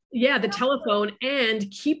 Yeah, the telephone and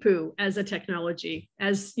Quipu as a technology,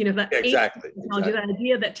 as that exactly. The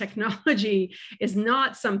idea that technology is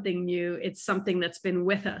not something new; it's something that's been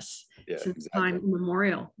with us since time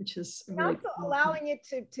immemorial, which is really also allowing it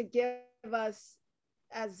to give us,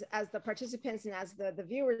 as the participants and as the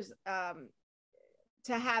viewers,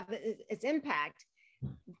 to have its impact.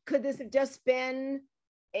 Could this have just been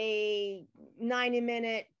a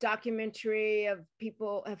 90-minute documentary of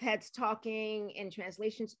people, of heads talking in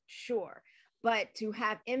translations? Sure. But to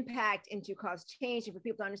have impact and to cause change and for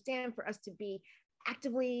people to understand, for us to be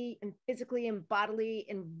actively and physically and bodily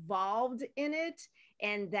involved in it,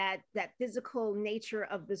 and that physical nature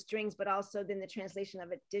of the strings, but also then the translation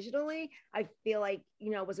of it digitally, I feel like,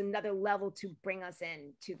 was another level to bring us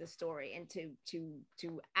in to the story and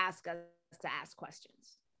to ask us to ask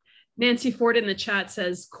questions. Nancy Ford in the chat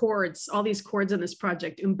says cords, all these cords in this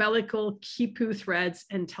project, umbilical, Quipu threads,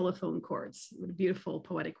 and telephone cords. What a beautiful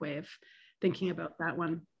poetic way of thinking about that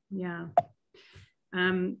one. Yeah.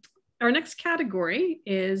 Our next category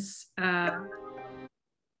is, our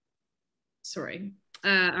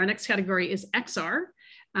next category is XR.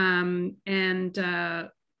 And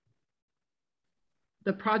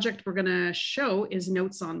the project we're gonna show is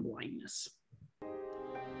Notes on Blindness.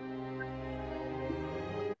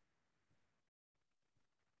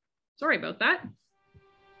 Sorry about that.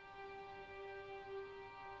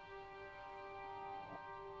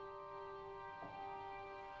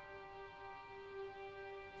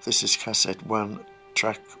 This is cassette 1,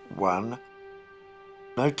 track 1,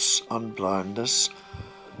 Notes on Blindness,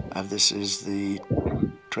 and this is the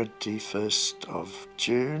 21st of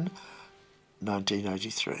June,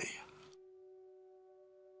 1983.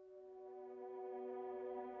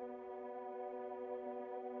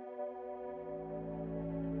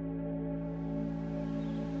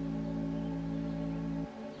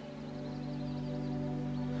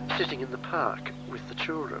 Sitting in the park with the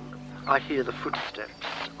children, I hear the footsteps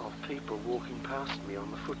of people walking past me on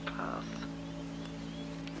the footpath.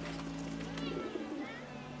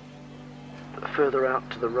 Further out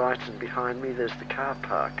to the right and behind me there's the car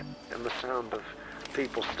park and the sound of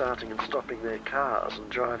people starting and stopping their cars and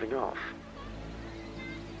driving off.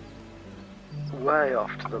 Way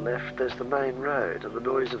off to the left there's the main road and the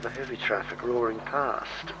noise of the heavy traffic roaring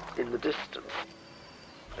past in the distance.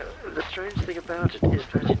 The strange thing about it is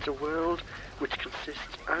that it's a world which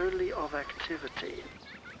consists only of activity.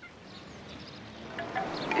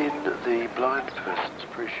 In the blind person's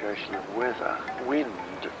appreciation of weather, wind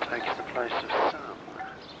takes the place of sun.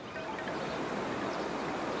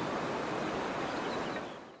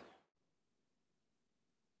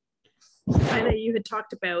 I know you had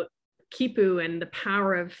talked about Kipu and the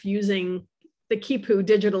power of using the Kipu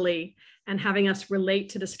digitally and having us relate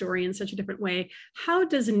to the story in such a different way. How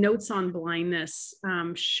does Notes on Blindness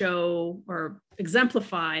show or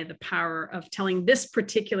exemplify the power of telling this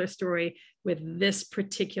particular story with this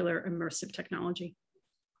particular immersive technology?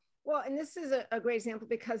 Well, and this is a great example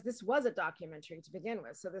because this was a documentary to begin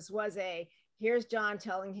with. So this was here's John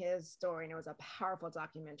telling his story, and it was a powerful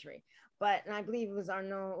documentary. And I believe it was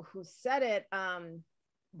Arnaud who said it,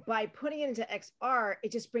 by putting it into XR,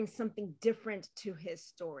 it just brings something different to his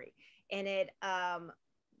story. And it,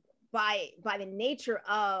 by the nature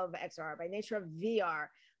of XR, by nature of VR,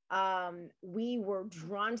 we were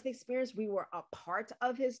drawn to the experience. We were a part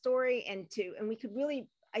of his story, and we could really,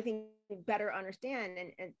 I think, better understand.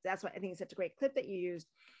 And that's why I think it's such a great clip that you used.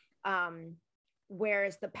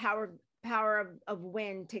 Whereas the power of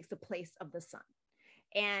wind takes the place of the sun.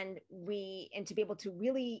 And to be able to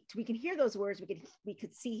really, we can hear those words, we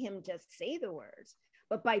could see him just say the words,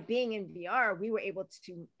 but by being in VR, we were able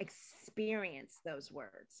to experience those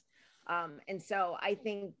words. And so I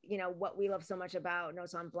think, what we love so much about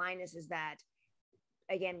Notes on Blindness is that,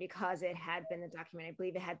 again, because it had been a documentary, I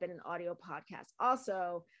believe it had been an audio podcast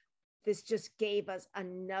also, this just gave us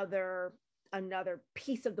another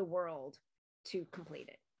piece of the world to complete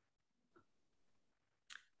it.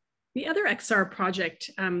 The other XR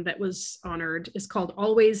project that was honored is called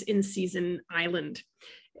Always in Season Island.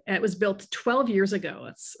 It was built 12 years ago.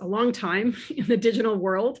 It's a long time in the digital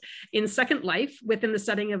world, in Second Life, within the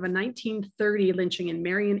setting of a 1930 lynching in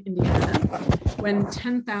Marion, Indiana, when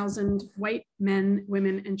 10,000 white men,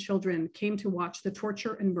 women, and children came to watch the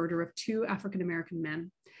torture and murder of 2 African-American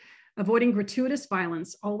men. Avoiding gratuitous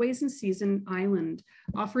violence, Always in Season Island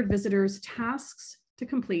offered visitors tasks to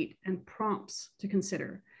complete and prompts to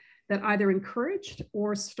consider that either encouraged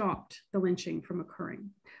or stopped the lynching from occurring,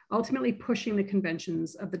 ultimately pushing the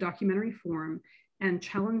conventions of the documentary form and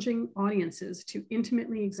challenging audiences to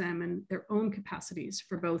intimately examine their own capacities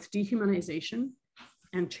for both dehumanization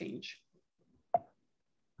and change.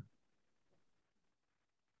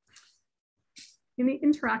 In the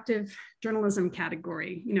interactive journalism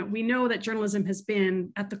category, we know that journalism has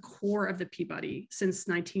been at the core of the Peabody since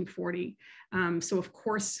 1940. So of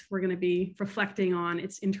course, we're going to be reflecting on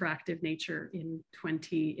its interactive nature in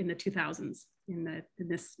the 2000s, in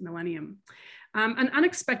this millennium. An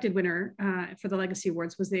unexpected winner for the Legacy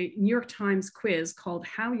Awards was the New York Times quiz called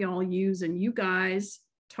How Y'all Use and You Guys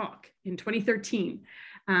Talk in 2013.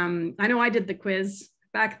 I know I did the quiz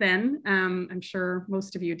back then. I'm sure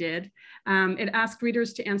most of you did. It asked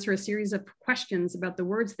readers to answer a series of questions about the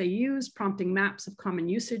words they use, prompting maps of common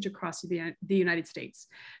usage across the United States.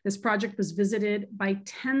 This project was visited by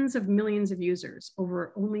tens of millions of users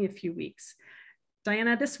over only a few weeks.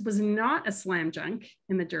 Diana, this was not a slam dunk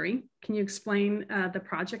in the jury. Can you explain the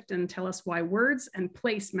project and tell us why words and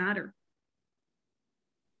place matter?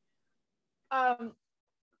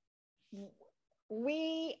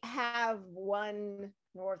 We have one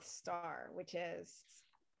North Star, which is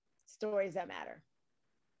stories that matter.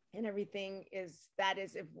 And everything that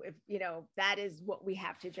is what we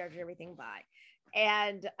have to judge everything by.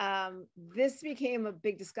 And this became a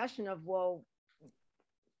big discussion of, well,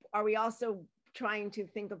 are we also trying to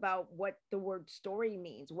think about what the word story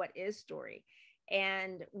means? What is story?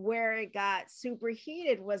 And where it got super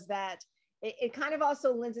heated was that it kind of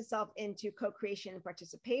also lends itself into co-creation and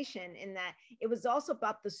participation, in that it was also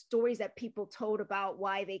about the stories that people told about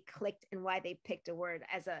why they clicked and why they picked a word.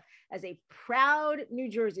 As a proud New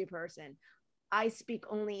Jersey person, I speak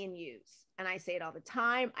only in yous, and I say it all the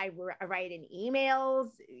time. I write in emails,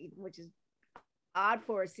 which is odd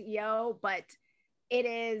for a CEO, but it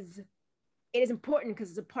is important because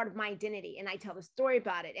it's a part of my identity, and I tell the story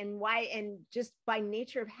about it and why, and just by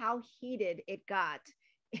nature of how heated it got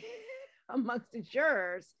amongst the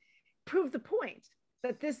jurors, proved the point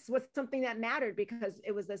that this was something that mattered, because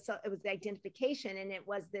it was the identification, and it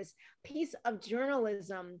was this piece of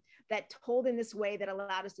journalism that told in this way that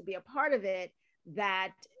allowed us to be a part of it,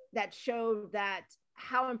 that showed that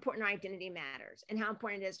how important our identity matters and how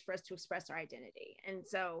important it is for us to express our identity. And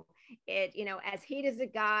so it, as heat as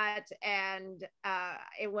it got, and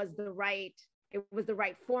it was the right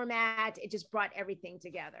format. It just brought everything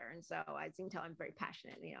together. And so as you can tell, I'm very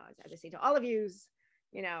passionate, as I say to all of yous,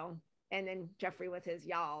 and then Jeffrey with his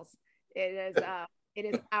y'alls, it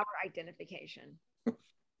is our identification.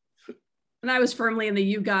 And I was firmly in the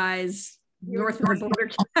you guys north of the border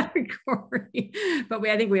category, but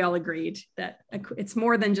I think we all agreed that it's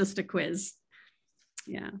more than just a quiz.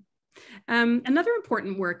 Yeah. Another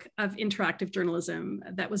important work of interactive journalism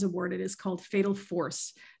that was awarded is called Fatal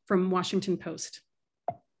Force from Washington Post.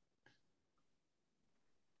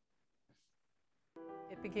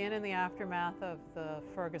 It began in the aftermath of the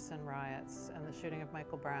Ferguson riots and the shooting of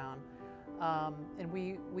Michael Brown. And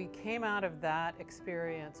we came out of that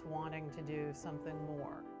experience wanting to do something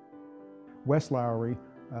more. Wes Lowry,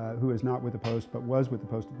 who is not with the Post but was with the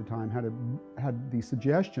Post at the time, had the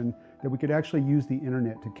suggestion that we could actually use the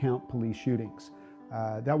internet to count police shootings.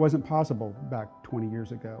 That wasn't possible back 20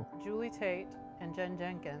 years ago. Julie Tate and Jen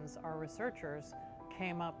Jenkins, our researchers,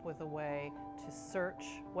 came up with a way to search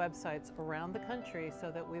websites around the country so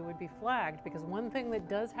that we would be flagged, because one thing that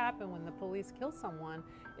does happen when the police kill someone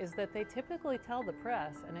is that they typically tell the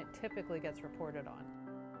press, and it typically gets reported on.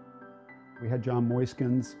 We had John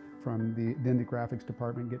Moiskins from the graphics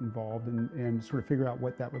department get involved and sort of figure out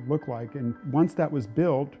what that would look like. And once that was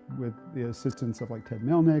built, with the assistance of like Ted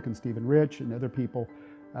Milnick and Stephen Rich and other people,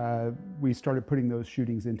 we started putting those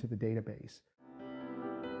shootings into the database.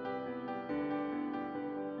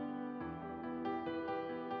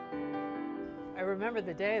 I remember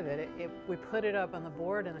the day that we put it up on the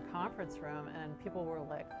board in the conference room, and people were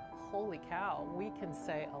like, holy cow, we can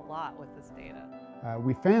say a lot with this data.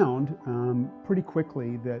 We found pretty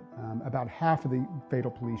quickly that about half of the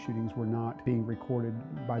fatal police shootings were not being recorded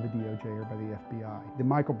by the DOJ or by the FBI. The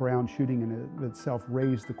Michael Brown shooting in itself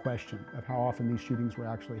raised the question of how often these shootings were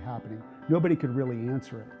actually happening. Nobody could really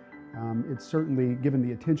answer it. It certainly, given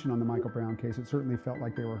the attention on the Michael Brown case, it certainly felt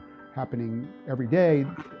like they were happening every day.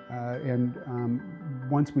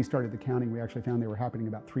 Once we started the counting, we actually found they were happening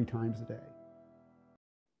about 3 times a day.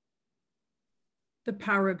 The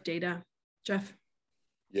power of data. Jeff?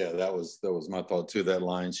 Yeah, that was my thought too. That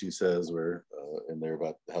line she says where in there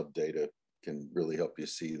about how data can really help you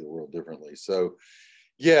see the world differently. So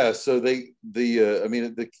yeah, so the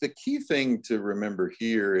key thing to remember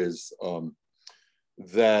here is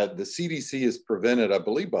that the CDC is prevented, I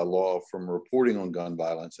believe by law, from reporting on gun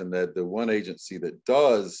violence, and that the one agency that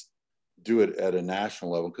does do it at a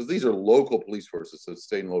national level, because these are local police forces, so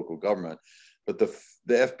state and local government, but the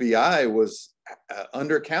FBI was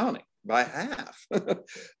undercounting by half.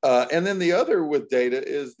 And then the other with data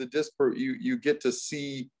is you get to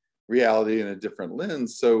see reality in a different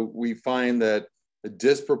lens. So we find that a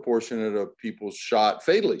disproportionate of people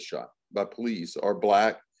fatally shot by police are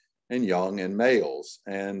Black and young and males.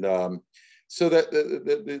 And so that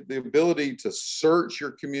the ability to search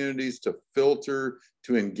your communities, to filter,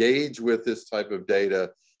 to engage with this type of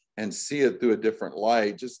data and see it through a different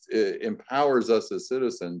light just empowers us as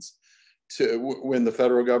citizens to, when the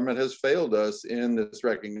federal government has failed us in this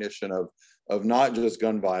recognition of not just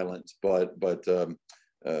gun violence, but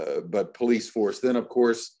police force. Then, of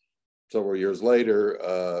course, several years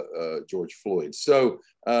later, George Floyd. So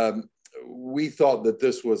we thought that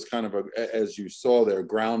this was kind of as you saw there,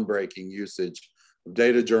 groundbreaking usage of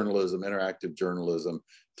data journalism, interactive journalism,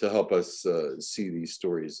 to help us see these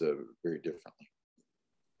stories very differently.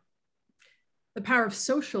 The power of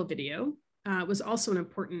social video was also an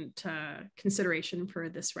important consideration for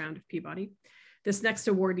this round of Peabody. This next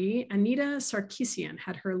awardee, Anita Sarkeesian,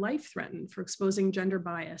 had her life threatened for exposing gender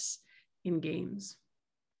bias in games.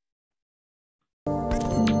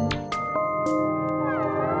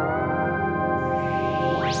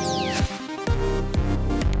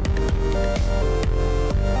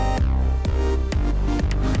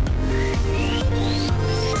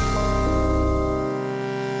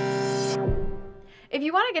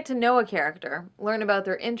 get to know a character, learn about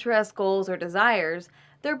their interests, goals, or desires,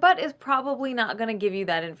 their butt is probably not going to give you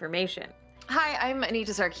that information. Hi, I'm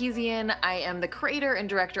Anita Sarkeesian. I am the creator and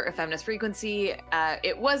director of Feminist Frequency.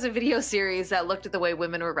 It was a video series that looked at the way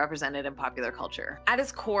women were represented in popular culture. At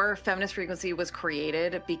its core, Feminist Frequency was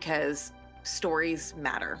created because stories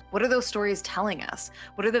matter. What are those stories telling us?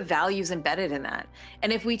 What are the values embedded in that?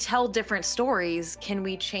 And if we tell different stories, can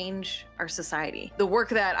we change our society? The work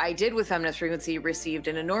that I did with Feminist Frequency received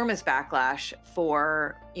an enormous backlash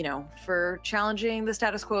for challenging the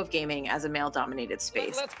status quo of gaming as a male-dominated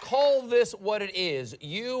space. Let's call this what it is.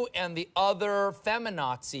 You and the other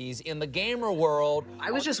feminazis in the gamer world. I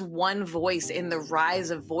was just one voice in the rise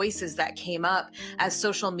of voices that came up as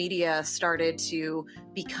social media started to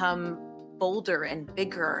become bolder and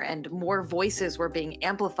bigger and more voices were being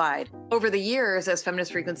amplified. Over the years, as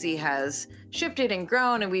Feminist Frequency has shifted and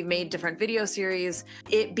grown and we've made different video series,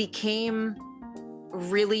 it became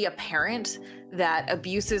really apparent that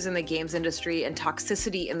abuses in the games industry and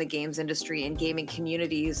toxicity in the games industry and gaming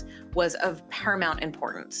communities was of paramount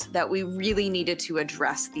importance, that we really needed to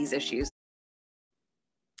address these issues.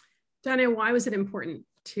 Dania, why was it important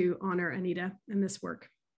to honor Anita in this work?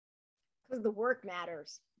 Because the work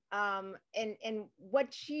matters. And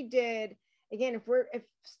what she did, again, if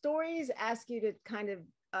stories ask you to kind of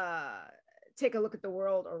take a look at the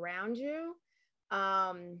world around you,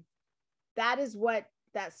 that is what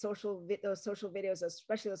those social videos,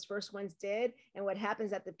 especially those first ones, did. And what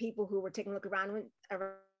happens that the people who were taking a look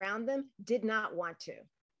around them did not want to.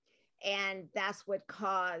 And that's what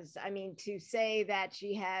caused, I mean, to say that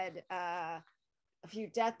she had a few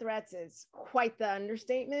death threats is quite the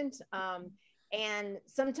understatement. And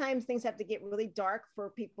sometimes things have to get really dark for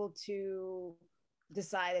people to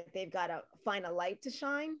decide that they've got to find a light to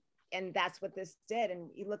shine. And that's what this did. And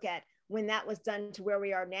you look at when that was done to where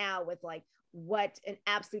we are now with like what an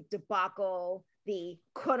absolute debacle the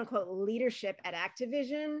quote unquote leadership at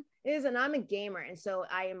Activision is. And I'm a gamer. And so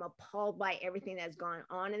I am appalled by everything that's gone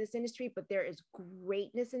on in this industry, but there is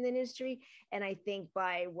greatness in the industry. And I think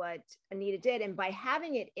by what Anita did and by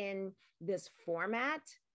having it in this format,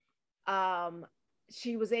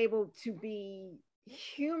 she was able to be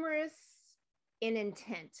humorous in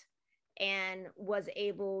intent and was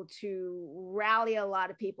able to rally a lot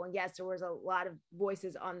of people. And yes, there was a lot of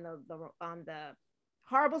voices on the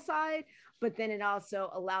horrible side, but then it also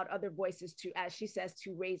allowed other voices to, as she says,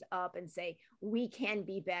 to raise up and say, we can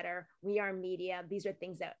be better. We are media. These are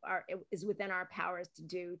things that is within our powers to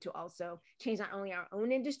do to also change not only our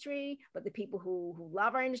own industry, but the people who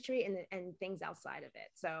love our industry and things outside of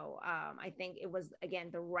it. So I think it was, again,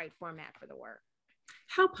 the right format for the work.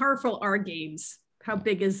 How powerful are games? How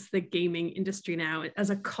big is the gaming industry now as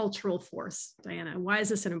a cultural force, Diana? Why is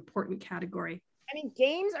this an important category? I mean,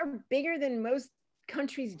 games are bigger than most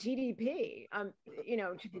country's GDP,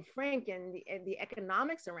 to be frank, and the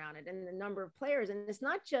economics around it and the number of players. And it's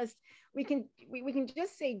not just, we can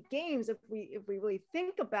just say games if we really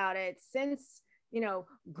think about it. Since,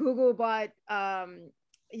 Google bought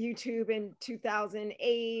YouTube in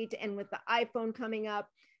 2008, and with the iPhone coming up,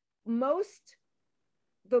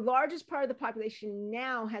 the largest part of the population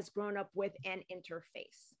now has grown up with an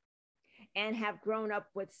interface and have grown up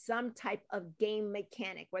with some type of game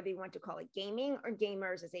mechanic, whether you want to call it gaming or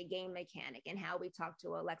gamers as a game mechanic, and how we talk to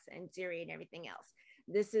Alexa and Siri and everything else.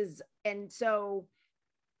 And so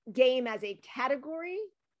game as a category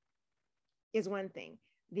is one thing.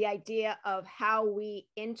 The idea of how we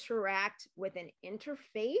interact with an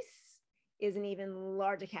interface is an even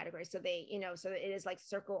larger category. So so it is like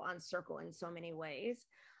circle on circle in so many ways.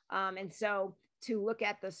 And so to look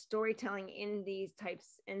at the storytelling in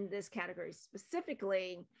this category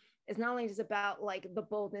specifically is not only just about like the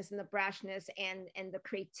boldness and the brashness and the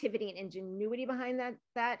creativity and ingenuity behind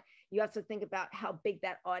that you have to think about how big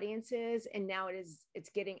that audience is. And now it's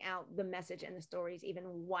getting out the message and the stories even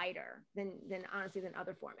wider than honestly than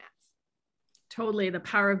other formats. Totally, the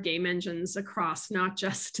power of game engines across not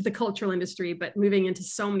just the cultural industry, but moving into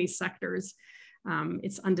so many sectors.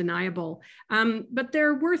 It's undeniable. But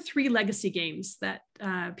there were 3 legacy games that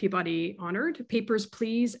Peabody honored: Papers,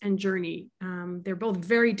 Please, and Journey. They're both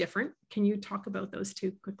very different. Can you talk about those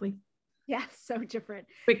 2 quickly? Yeah, so different.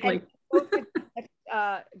 Quickly.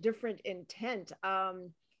 Different intent.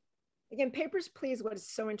 Again, Papers, Please, what is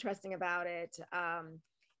so interesting about it,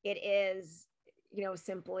 it is,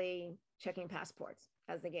 simply checking passports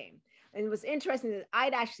as the game. And it was interesting that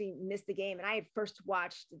I'd actually missed the game, and I had first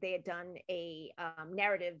watched, they had done a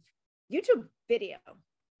narrative YouTube video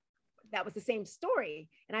that was the same story.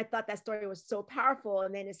 And I thought that story was so powerful.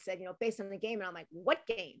 And then it said, based on the game. And I'm like, what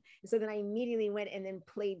game? And so then I immediately went and then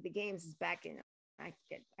played the games back in I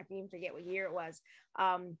even forget what year it was.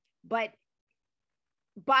 But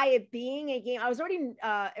by it being a game, I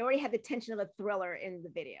already had the tension of a thriller in the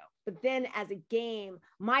video. But then as a game,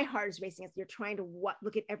 my heart is racing as you're trying to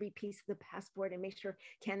look at every piece of the passport and make sure,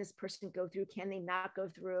 can this person go through? Can they not go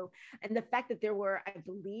through? And the fact that there were, I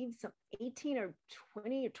believe, some 18 or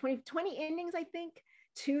 20 endings, I think,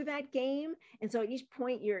 to that game. And so at each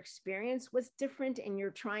point, your experience was different and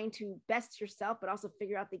you're trying to best yourself, but also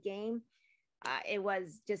figure out the game. It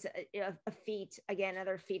was just a feat, again,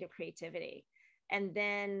 another feat of creativity. And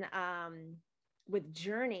then with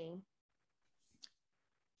Journey,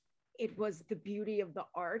 it was the beauty of the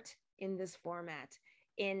art in this format.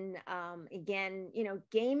 Again, you know,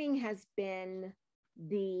 gaming has been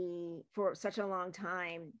for such a long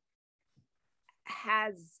time,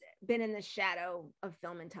 has been in the shadow of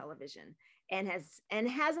film and television, and has in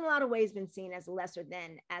a lot of ways been seen as lesser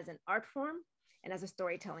than as an art form and as a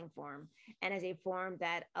storytelling form and as a form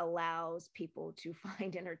that allows people to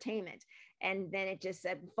find entertainment. And then it just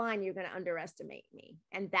said, fine, you're going to underestimate me.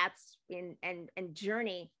 And that's and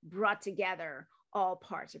Journey brought together all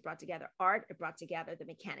parts. It brought together art, it brought together the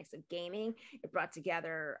mechanics of gaming, it brought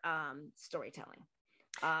together storytelling.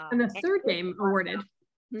 And the third game awarded,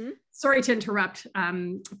 sorry to interrupt,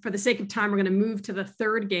 for the sake of time, we're going to move to the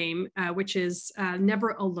third game, which is Never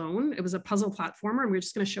Alone. It was a puzzle platformer, and we're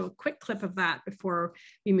just going to show a quick clip of that before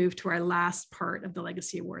we move to our last part of the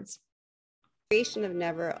Legacy Awards. The creation of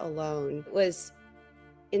Never Alone was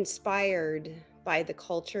inspired by the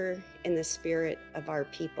culture and the spirit of our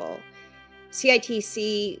people.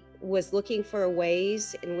 CITC was looking for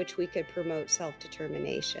ways in which we could promote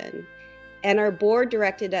self-determination. And our board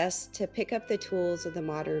directed us to pick up the tools of the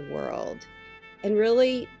modern world and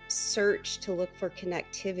really search to look for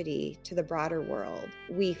connectivity to the broader world.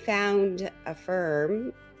 We found a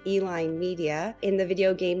firm, Eline Media, in the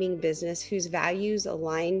video gaming business whose values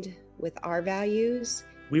aligned with our values.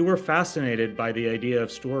 We were fascinated by the idea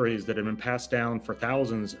of stories that had been passed down for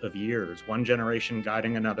thousands of years, one generation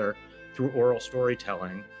guiding another through oral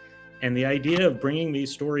storytelling. And the idea of bringing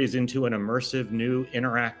these stories into an immersive, new,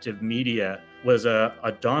 interactive media was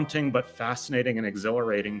a daunting but fascinating and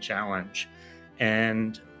exhilarating challenge.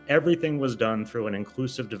 And everything was done through an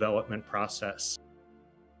inclusive development process.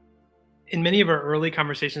 In many of our early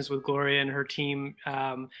conversations with Gloria and her team,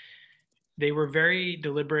 they were very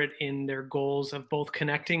deliberate in their goals of both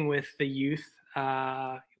connecting with the youth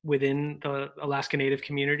within the Alaska Native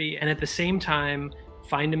community, and at the same time,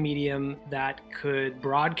 find a medium that could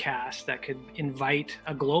broadcast, that could invite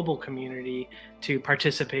a global community to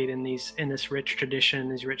participate in this rich tradition,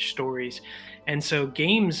 these rich stories. And so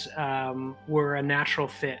games were a natural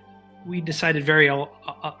fit. We decided very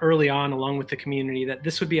early on, along with the community, that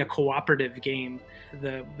this would be a cooperative game.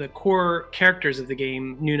 The core characters of the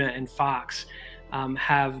game, Nuna and Fox,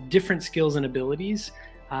 have different skills and abilities,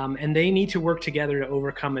 and they need to work together to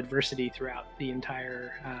overcome adversity throughout the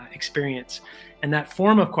entire experience. And that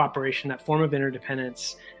form of cooperation, that form of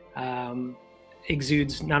interdependence,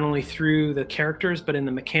 exudes not only through the characters, but in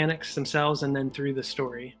the mechanics themselves, and then through the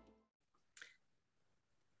story.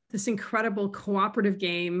 This incredible cooperative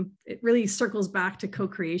game, it really circles back to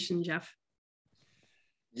co-creation, Jeff.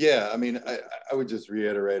 Yeah, I mean, I would just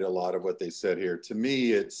reiterate a lot of what they said here. To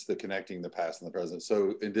me, it's the connecting the past and the present.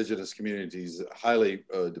 So Indigenous communities highly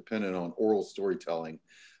dependent on oral storytelling,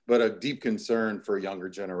 but a deep concern for younger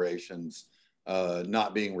generations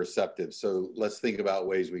not being receptive. So let's think about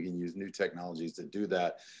ways we can use new technologies to do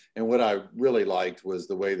that. And what I really liked was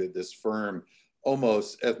the way that this firm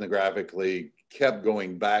almost ethnographically kept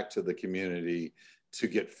going back to the community to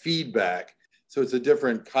get feedback. So it's a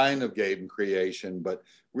different kind of game creation, but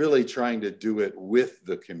really trying to do it with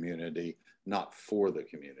the community, not for the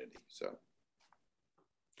community. So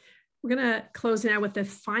we're going to close now with the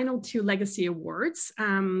final two Legacy Awards.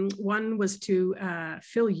 One was to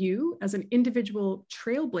Phil Yu as an individual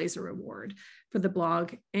Trailblazer Award for the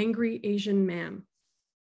blog Angry Asian Man.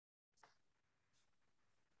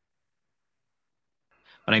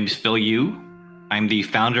 My name is Phil Yu. I'm the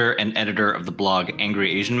founder and editor of the blog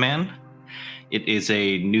Angry Asian Man. It is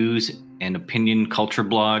a news and opinion culture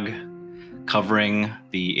blog covering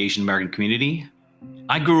the Asian American community.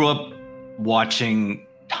 I grew up watching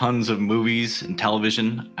tons of movies and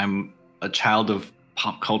television. I'm a child of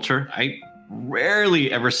pop culture. I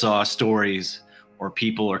rarely ever saw stories or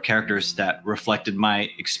people or characters that reflected my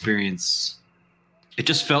experience. It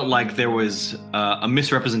just felt like there was a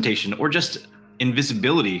misrepresentation or just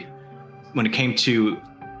invisibility when it came to,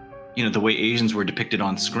 the way Asians were depicted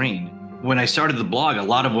on screen. When I started the blog, a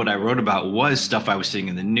lot of what I wrote about was stuff I was seeing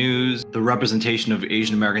in the news, the representation of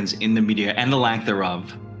Asian Americans in the media and the lack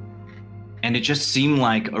thereof. And it just seemed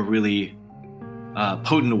like a really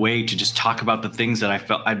potent way to just talk about the things that I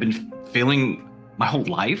felt I've been feeling my whole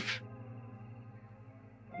life.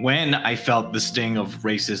 When I felt the sting of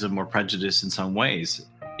racism or prejudice in some ways,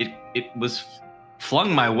 it was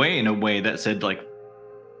flung my way in a way that said, like,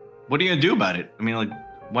 what are you gonna do about it? I mean, like,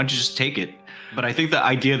 why don't you just take it? But I think the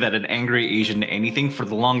idea that an angry Asian anything for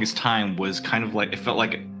the longest time was kind of like, it felt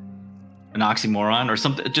like an oxymoron or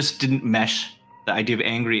something. It just didn't mesh, the idea of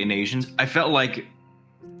angry and Asians. I felt like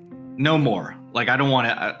no more. Like, I don't want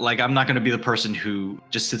to, like, I'm not going to be the person who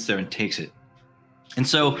just sits there and takes it. And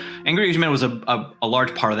so Angry Asian Man was a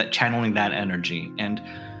large part of that, channeling that energy. And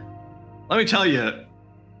let me tell you,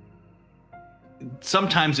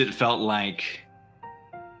 sometimes it felt like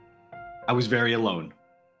I was very alone.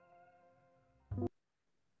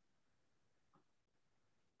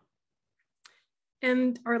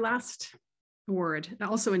 And our last award,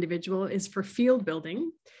 also individual, is for field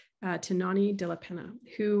building to Nani De La Pena,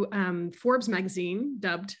 who Forbes magazine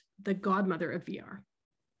dubbed the godmother of VR.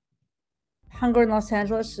 Hunger in Los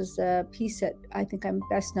Angeles is a piece that I think I'm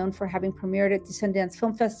best known for having premiered at the Sundance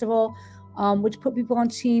Film Festival, which put people on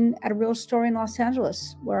scene at a real story in Los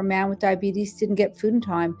Angeles, where a man with diabetes didn't get food in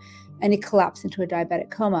time and he collapsed into a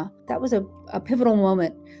diabetic coma. That was a pivotal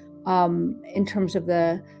moment in terms of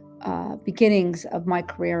the beginnings of my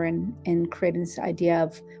career in creating this idea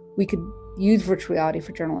of we could use virtual reality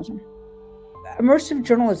for journalism. Immersive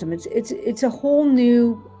journalism, it's a whole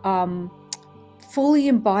new fully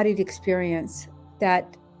embodied experience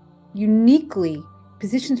that uniquely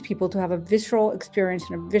positions people to have a visceral experience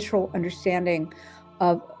and a visceral understanding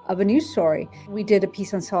of a news story. We did a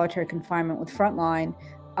piece on solitary confinement with Frontline.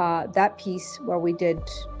 That piece where we did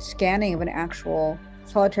scanning of an actual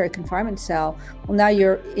solitary confinement cell. Well, now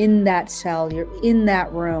you're in that cell, you're in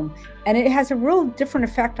that room, and it has a real different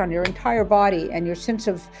effect on your entire body and your sense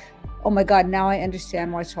of, oh my God, now I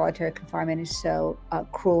understand why solitary confinement is so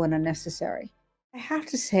cruel and unnecessary. I have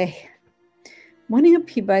to say, winning a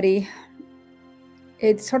Peabody,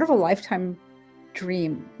 it's sort of a lifetime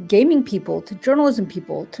dream. Gaming people, to journalism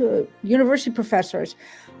people, to university professors,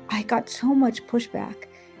 I got so much pushback.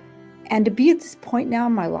 And to be at this point now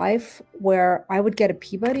in my life where I would get a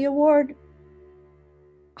Peabody Award,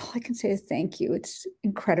 all I can say is thank you. It's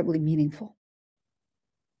incredibly meaningful.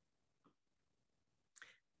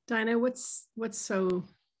 Dinah, what's so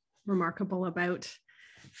remarkable about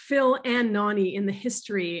Phil and Nani in the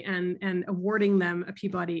history and awarding them a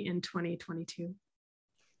Peabody in 2022?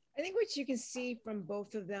 I think what you can see from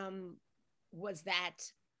both of them was that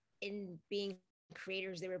in being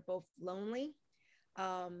creators, they were both lonely.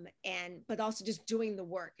 But also just doing the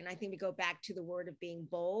work. And I think we go back to the word of being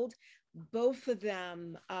bold. Both of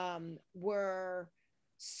them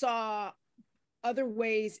saw other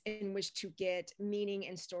ways in which to get meaning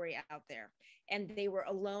and story out there. And they were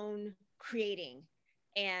alone creating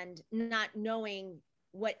and not knowing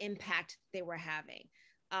what impact they were having.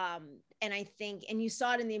 And I think, and you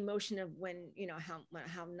saw it in the emotion of when, you know,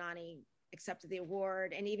 how Nani accepted the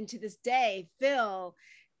award. And even to this day, Phil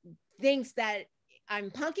thinks that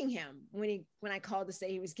I'm punking him when I called to say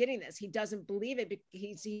he was getting this. He doesn't believe it.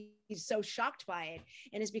 He's so shocked by it.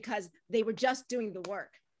 And it's because they were just doing the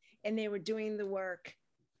work, and they were doing the work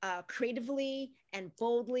creatively and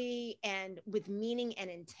boldly and with meaning and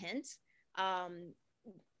intent,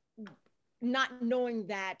 not knowing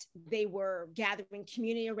that they were gathering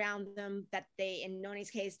community around them, that they, in Noni's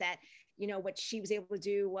case, that, you know, what she was able to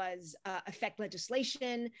do was affect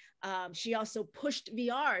legislation. She also pushed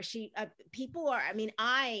VR.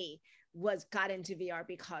 I got into VR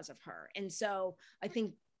because of her. And so I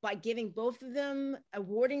think by giving both of them,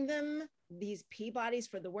 awarding them these Peabodys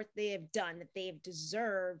for the work they have done, that they have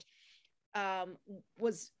deserved,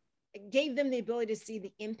 gave them the ability to see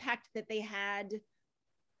the impact that they had,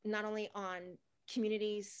 not only on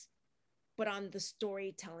communities, but on the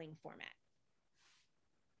storytelling format.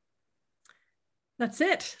 That's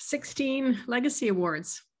it. 16 Legacy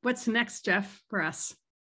Awards. What's next, Jeff, for us?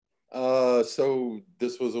 So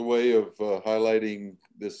this was a way of highlighting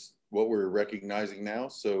what we're recognizing now.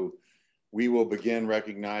 So we will begin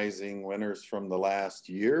recognizing winners from the last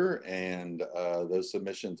year, and those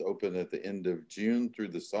submissions open at the end of June through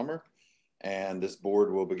the summer. And this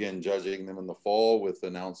board will begin judging them in the fall with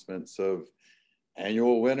announcements of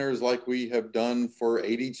annual winners like we have done for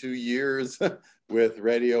 82 years with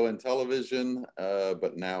radio and television,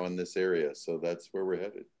 but now in this area. So that's where we're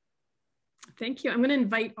headed. Thank you. I'm going to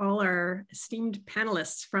invite all our esteemed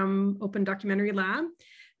panelists from Open Documentary Lab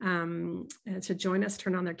to join us,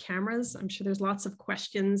 turn on their cameras. I'm sure there's lots of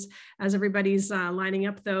questions as everybody's lining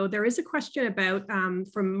up, though. There is a question about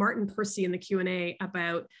from Martin Percy in the Q&A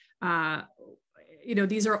about you know,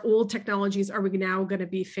 these are old technologies. Are we now going to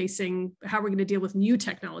be facing, how are we going to deal with new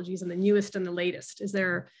technologies and the newest and the latest? Is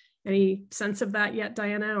there any sense of that yet,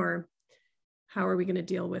 Diana, or how are we going to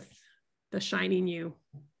deal with the shiny new?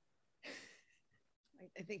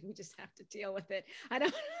 I think we just have to deal with it. I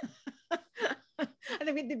don't, I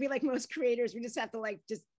think we have to be like most creators. We just have to like,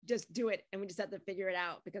 just do it. And we just have to figure it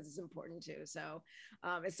out because it's important too. So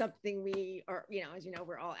it's something we are, you know, as you know,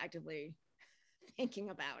 we're all actively thinking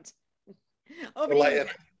about.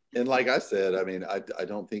 And like I said, I mean, I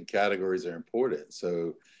don't think categories are important.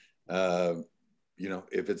 So, you know,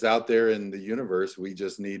 if it's out there in the universe, we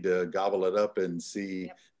just need to gobble it up and see,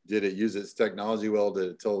 yep. Did it use its technology well? Did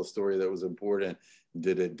it tell a story that was important?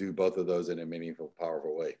 Did it do both of those in a meaningful,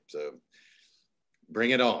 powerful way? So bring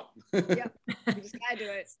it on. Yep, we just gotta do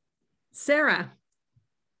it. Sarah.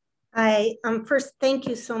 Hi, first, thank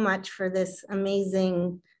you so much for this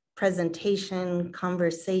amazing presentation,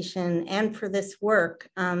 conversation, and for this work,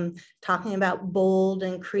 talking about bold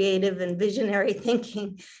and creative and visionary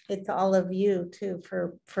thinking. It's all of you too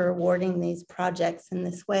for awarding these projects in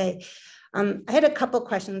this way. I had a couple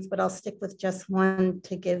questions, but I'll stick with just one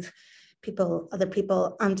to give other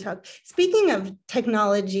people talk. Speaking of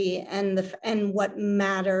technology and what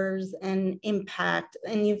matters and impact,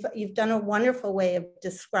 and you've done a wonderful way of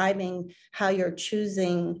describing how you're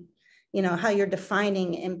choosing, you know, how you're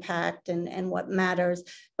defining impact and what matters.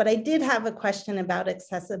 But I did have a question about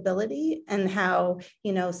accessibility and how,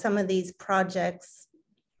 you know, some of these projects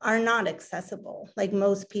are not accessible. Like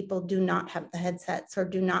most people do not have the headsets or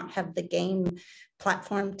do not have the game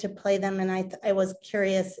platform to play them. And I was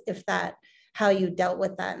curious if how you dealt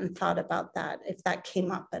with that and thought about that, if that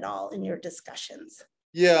came up at all in your discussions.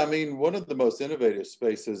 Yeah, I mean, one of the most innovative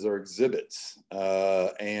spaces are exhibits.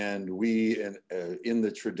 And we, in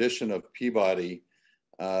the tradition of Peabody,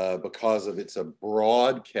 because of it's a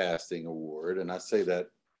broadcasting award, and I say that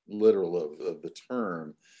literal of the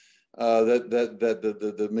term, that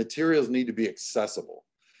the materials need to be accessible.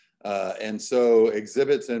 And so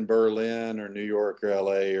exhibits in Berlin or New York or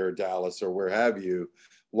LA or Dallas or where have you,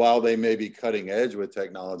 while they may be cutting edge with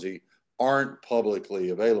technology, aren't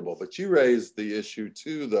publicly available. But you raised the issue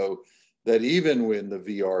too, though, that even when the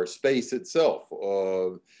VR space itself,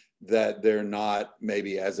 that they're not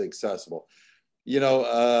maybe as accessible. You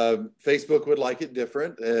know, Facebook would like it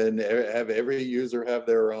different and have every user have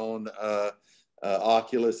their own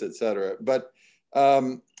Oculus, et cetera. But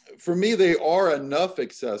for me, they are enough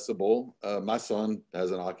accessible. My son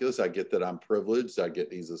has an Oculus. I get that I'm privileged.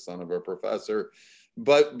 He's the son of a professor.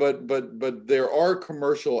 But there are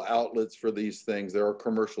commercial outlets for these things. There are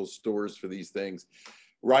commercial stores for these things.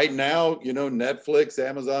 Right now, you know, Netflix,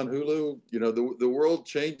 Amazon, Hulu, you know, the world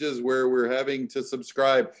changes where we're having to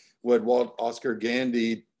subscribe what Oscar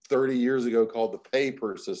Gandhi 30 years ago called the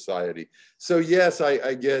paper society. So yes,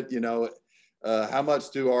 I get, you know, how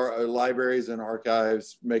much do our libraries and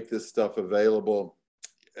archives make this stuff available?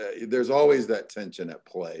 There's always that tension at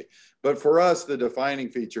play. But for us, the defining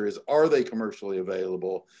feature is, are they commercially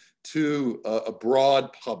available to a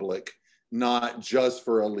broad public, not just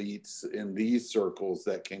for elites in these circles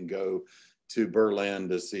that can go to Berlin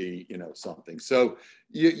to see, you know, something. So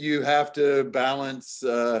you have to balance.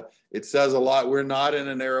 It says a lot. We're not in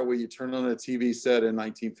an era where you turn on a TV set in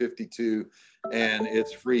 1952 and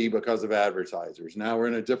it's free because of advertisers. Now we're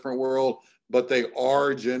in a different world, but they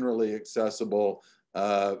are generally accessible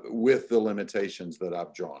with the limitations that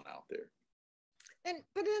I've drawn out there.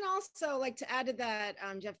 But then also, like, to add to that,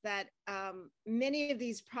 Jeff, that many of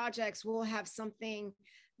these projects will have something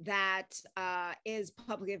that is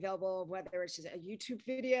publicly available, whether it's just a YouTube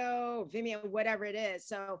video, Vimeo, whatever it is.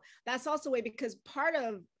 So that's also a way, because part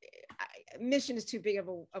of mission is too big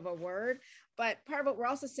of a word, but part of what we're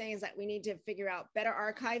also saying is that we need to figure out better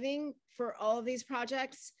archiving for all of these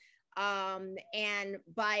projects. And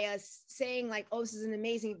by us saying like, oh, this is an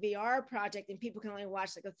amazing VR project and people can only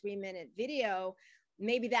watch like a 3-minute video,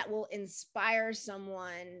 maybe that will inspire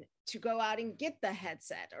someone to go out and get the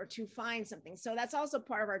headset or to find something. So that's also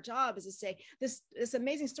part of our job, is to say this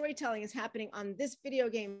amazing storytelling is happening on this video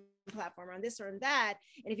game platform, on this or that.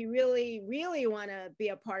 And if you really, really want to be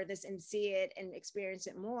a part of this and see it and experience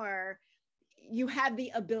it more, you have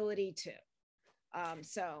the ability to.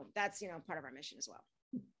 So that's, you know, part of our mission as well.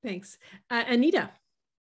 Thanks. Anita.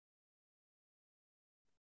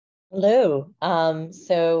 Hello.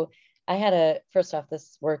 So I first off,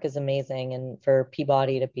 this work is amazing. And for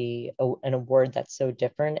Peabody to be an award that's so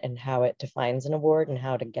different, and how it defines an award and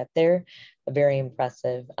how to get there, very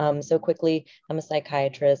impressive. So quickly, I'm a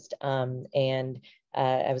psychiatrist, and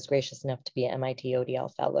I was gracious enough to be an MIT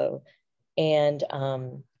ODL fellow. And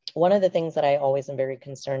one of the things that I always am very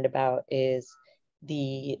concerned about is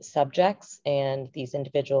the subjects and these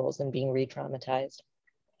individuals and being re-traumatized.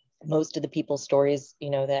 Most of the people's stories,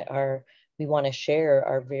 that we want to share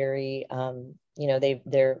are very,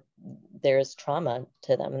 there's trauma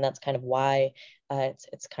to them, and that's kind of why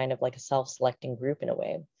it's kind of like a self-selecting group in a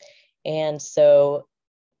way. And so,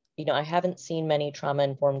 I haven't seen many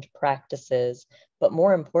trauma-informed practices, but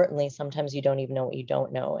more importantly, sometimes you don't even know what you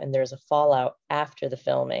don't know, and there's a fallout after the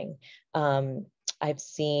filming. I've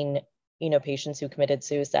seen, patients who committed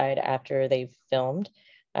suicide after they've filmed.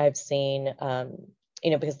 I've seen,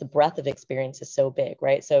 because the breadth of experience is so big,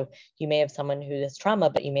 right? So you may have someone who has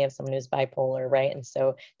trauma, but you may have someone who's bipolar, right? And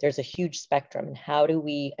so there's a huge spectrum, and how do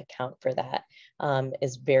we account for that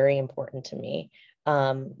is very important to me.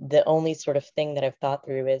 The only sort of thing that I've thought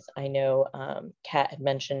through is, I know Kat had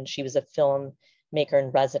mentioned she was a filmmaker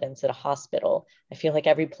in residence at a hospital. I feel like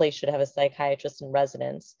every place should have a psychiatrist in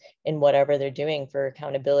residence in whatever they're doing for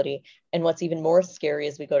accountability. And what's even more scary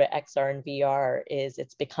as we go to XR and VR is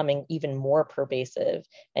it's becoming even more pervasive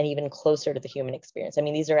and even closer to the human experience. I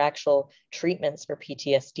mean, these are actual treatments for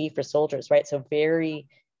PTSD for soldiers, right? So very,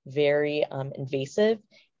 very invasive.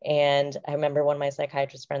 And I remember one of my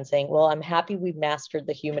psychiatrist friends saying, well, I'm happy we've mastered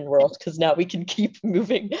the human world because now we can keep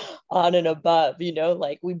moving on and above,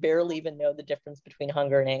 like we barely even know the difference between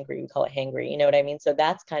hunger and angry. We call it hangry, you know what I mean? So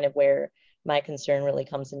that's kind of where my concern really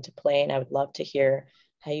comes into play. And I would love to hear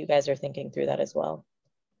how you guys are thinking through that as well.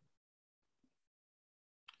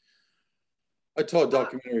 I taught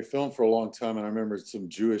documentary film for a long time, and I remember some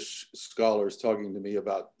Jewish scholars talking to me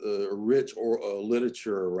about the rich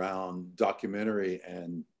literature around documentary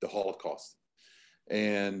and the Holocaust,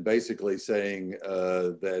 and basically saying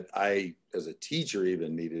that I, as a teacher,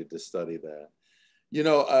 even needed to study that.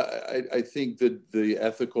 I think that the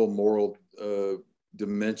ethical, moral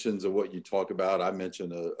dimensions of what you talk about, I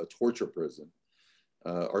mentioned a torture prison,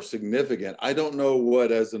 are significant. I don't know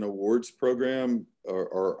what, as an awards program,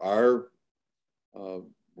 or our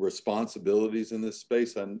responsibilities in this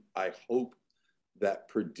space, and I hope that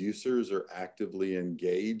producers are actively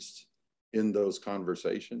engaged in those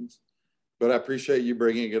conversations. But I appreciate you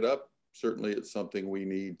bringing it up. Certainly it's something we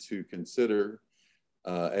need to consider.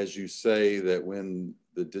 As you say, that when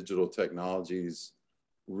the digital technologies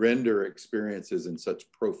render experiences in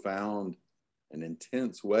such profound and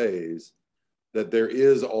intense ways, that there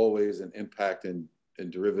is always an impact and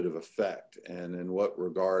derivative effect. And in what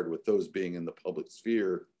regard, with those being in the public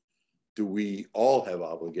sphere, do we all have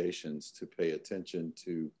obligations to pay attention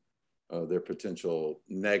to their potential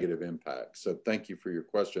negative impact? So thank you for your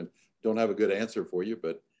question. Don't have a good answer for you,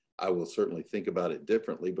 but I will certainly think about it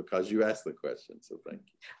differently because you asked the question, so thank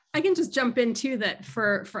you. I can just jump in too, that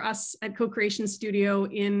for us at Co-Creation Studio,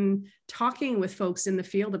 in talking with folks in the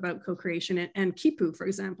field about co-creation, and Kipu, for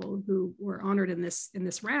example, who were honored in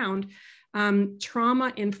this round,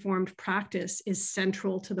 trauma-informed practice is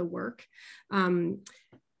central to the work.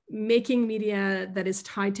 Making media that is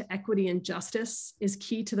tied to equity and justice is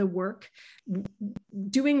key to the work.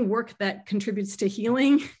 Doing work that contributes to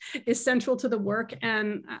healing is central to the work.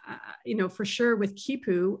 And, for sure with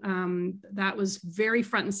Kipu, that was very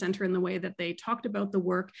front and center in the way that they talked about the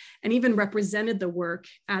work and even represented the work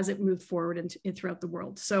as it moved forward and throughout the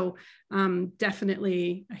world. So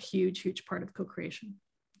definitely a huge, huge part of co-creation.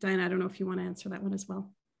 Diana, I don't know if you want to answer that one as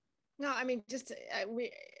well. No, I mean, just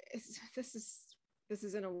this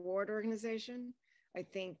is an award organization. I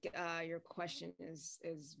think your question is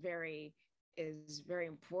very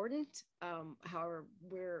important. However,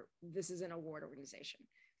 this is an award organization.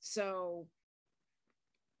 So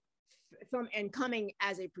coming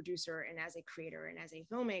as a producer and as a creator and as a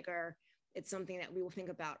filmmaker, it's something that we will think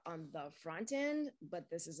about on the front end, but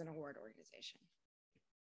this is an award organization.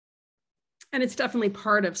 And it's definitely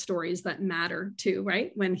part of stories that matter too,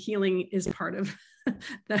 right? When healing is part of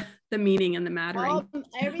the meaning and the mattering.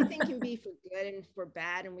 Everything can be for good and for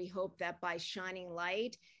bad. And we hope that by shining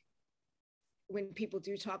light, when people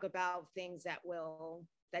do talk about things that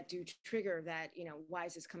do trigger that, why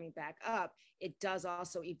is this coming back up? It does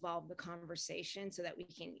also evolve the conversation so that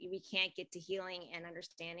we can't get to healing and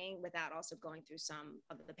understanding without also going through some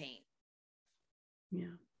of the pain. Yeah.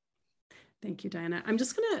 Thank you, Diana. I'm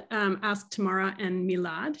just going to ask Tamara and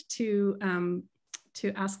Milad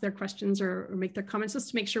to ask their questions or make their comments, just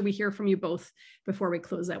to make sure we hear from you both before we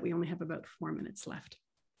close out. We only have about 4 minutes left.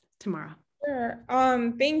 Tamara. Sure.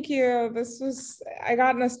 Thank you. I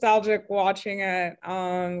got nostalgic watching it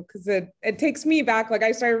because it takes me back. Like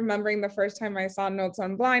I started remembering the first time I saw Notes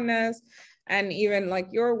on Blindness, and even like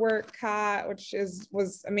your work, Kat, which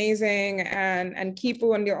was amazing, and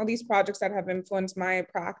Kipu, and all these projects that have influenced my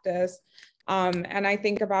practice. And I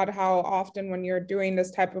think about how often when you're doing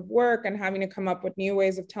this type of work and having to come up with new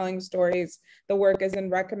ways of telling stories, the work isn't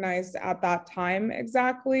recognized at that time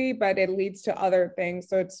exactly, but it leads to other things.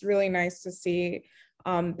 So it's really nice to see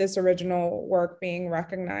this original work being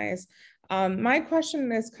recognized. My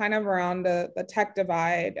question is kind of around the tech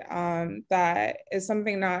divide. That is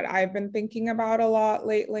something that I've been thinking about a lot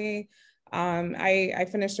lately. I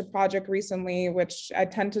finished a project recently, which I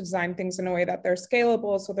tend to design things in a way that they're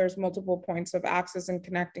scalable. So there's multiple points of access and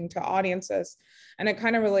connecting to audiences. And it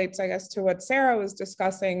kind of relates, I guess, to what Sarah was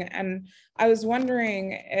discussing. And I was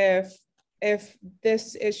wondering if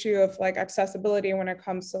this issue of like accessibility when it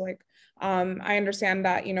comes to like, I understand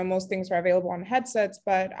that, you know, most things are available on headsets,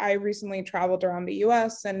 but I recently traveled around the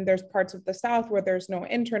US and there's parts of the South where there's no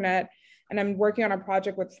internet. And I'm working on a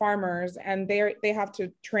project with farmers and they have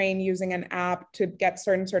to train using an app to get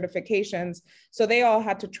certain certifications. So they all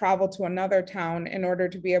had to travel to another town in order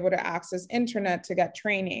to be able to access internet to get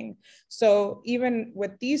training. So even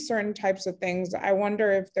with these certain types of things, I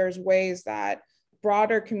wonder if there's ways that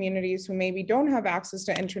broader communities who maybe don't have access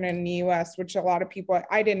to internet in the US, which a lot of people,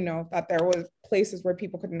 I didn't know that there was places where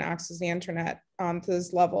people couldn't access the internet to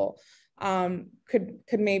this level.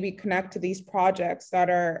 Could maybe connect to these projects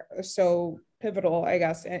that are so pivotal, I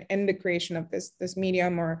guess, in the creation of this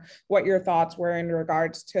medium, or what your thoughts were in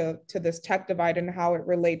regards to this tech divide and how it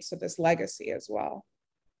relates to this legacy as well.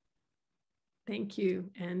 Thank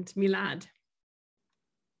you. And Milad.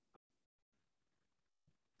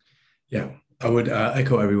 Yeah, I would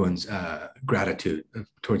echo everyone's gratitude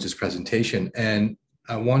towards this presentation. And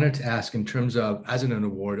I wanted to ask, in terms of, as an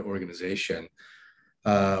award organization,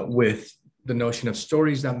 with the notion of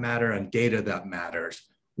stories that matter and data that matters,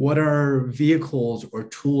 what are vehicles or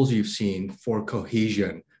tools you've seen for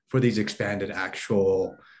cohesion for these expanded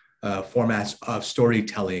actual formats of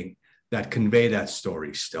storytelling that convey that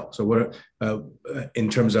story still? So what are, in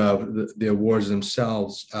terms of the awards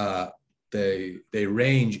themselves, they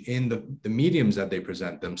range in the mediums that they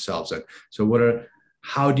present themselves in. So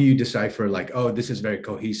how do you decipher like, oh, this is very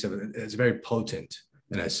cohesive, it's very potent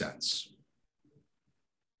in a sense?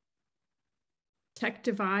 Tech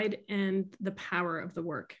divide and the power of the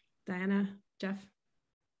work. Diana, Jeff?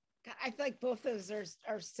 I feel like both those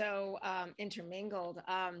are so intermingled.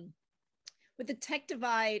 With the tech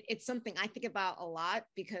divide, it's something I think about a lot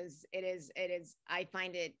because it is, I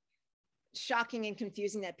find it shocking and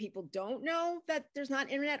confusing that people don't know that there's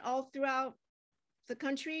not internet all throughout the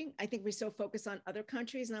country. I think we're so focused on other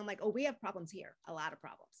countries and I'm like, oh, we have problems here, a lot of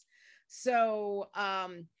problems. So,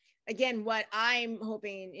 again, what I'm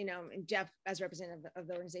hoping, you know, and Jeff, as representative of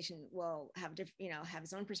the organization, will have have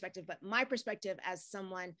his own perspective, but my perspective as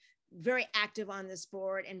someone very active on this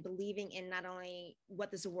board and believing in not only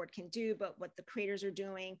what this award can do, but what the creators are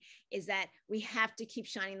doing, is that we have to keep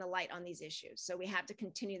shining the light on these issues. So we have to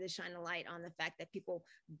continue to shine the light on the fact that people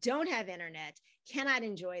don't have internet, cannot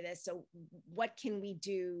enjoy this. So what can we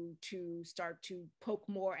do to start to poke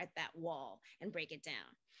more at that wall and break it down?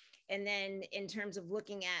 And then in terms of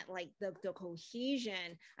looking at like the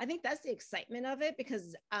cohesion, I think that's the excitement of it,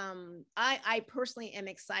 because I personally am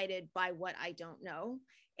excited by what I don't know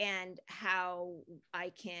and how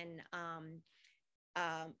I can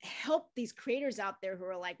help these creators out there who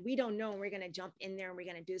are like, we don't know, and we're going to jump in there and we're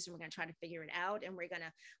going to do this and we're going to try to figure it out, and we're going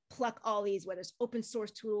to pluck all these, whether it's open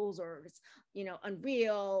source tools or it's, you know,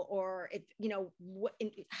 Unreal, or if, you know,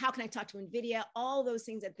 how can I talk to NVIDIA, all those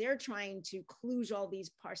things that they're trying to kludge all these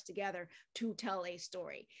parts together to tell a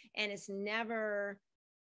story. And it's never,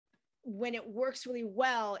 when it works really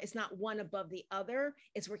well, it's not one above the other,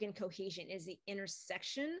 it's working cohesion, is the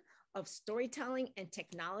intersection of storytelling and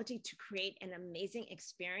technology to create an amazing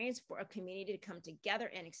experience for a community to come together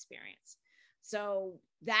and experience. So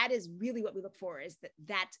that is really what we look for, is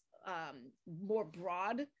that more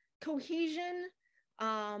broad cohesion.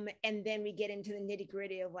 And then we get into the nitty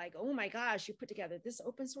gritty of like, oh my gosh, you put together this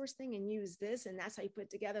open source thing and use this, and that's how you put it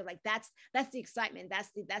together. Like that's the excitement.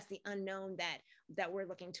 That's the unknown that we're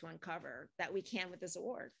looking to uncover, that we can with this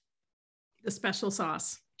award. The special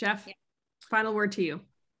sauce. Jeff, yeah. Final word to you.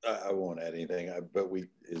 I won't add anything, but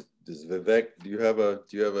does Vivek, do you have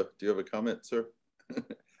a comment, sir?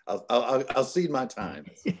 I'll cede my time.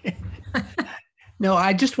 No,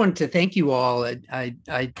 I just wanted to thank you all.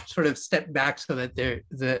 I sort of stepped back so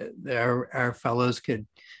that our fellows could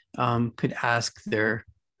ask their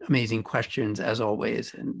amazing questions as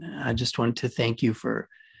always, and I just wanted to thank you for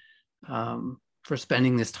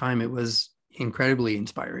spending this time. It was incredibly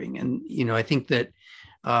inspiring, and you know, I think that.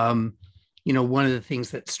 You know, one of the things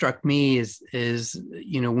that struck me is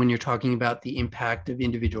you know, when you're talking about the impact of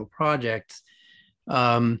individual projects,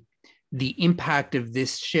 the impact of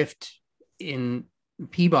this shift in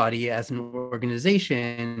Peabody as an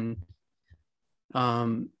organization,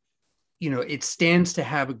 it stands to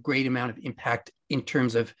have a great amount of impact in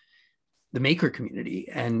terms of the maker community,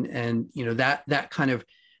 and that kind of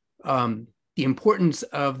the importance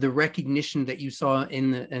of the recognition that you saw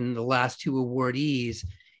in the last two awardees.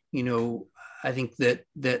 I think that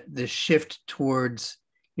the shift towards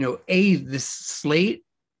this slate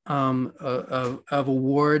of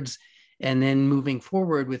awards, and then moving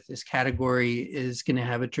forward with this category is going to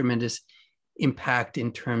have a tremendous impact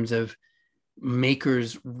in terms of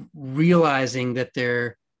makers realizing that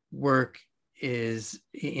their work is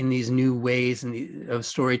in these new ways of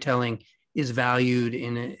storytelling is valued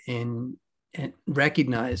and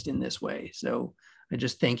recognized in this way. So I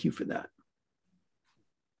just thank you for that.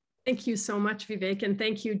 Thank you so much, Vivek. And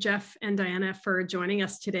thank you, Jeff and Diana, for joining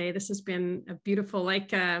us today. This has been a beautiful, like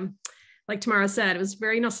Tamara said, it was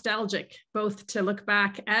very nostalgic, both to look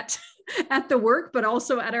back at the work, but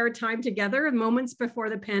also at our time together and moments before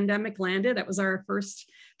the pandemic landed. That was our first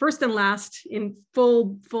and last in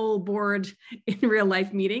full board in real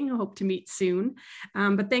life meeting. I hope to meet soon.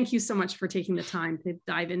 But thank you so much for taking the time to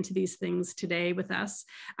dive into these things today with us.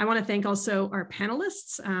 I want to thank also our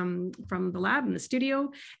panelists from the lab and the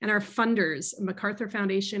studio, and our funders, MacArthur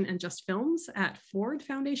Foundation and Just Films at Ford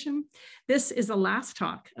Foundation. This is the last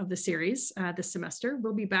talk of the series this semester.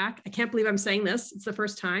 We'll be back. I can't believe I'm saying this. It's the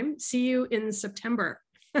first time. See you in September.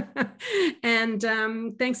 And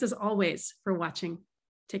thanks as always for watching.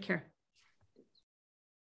 Take care.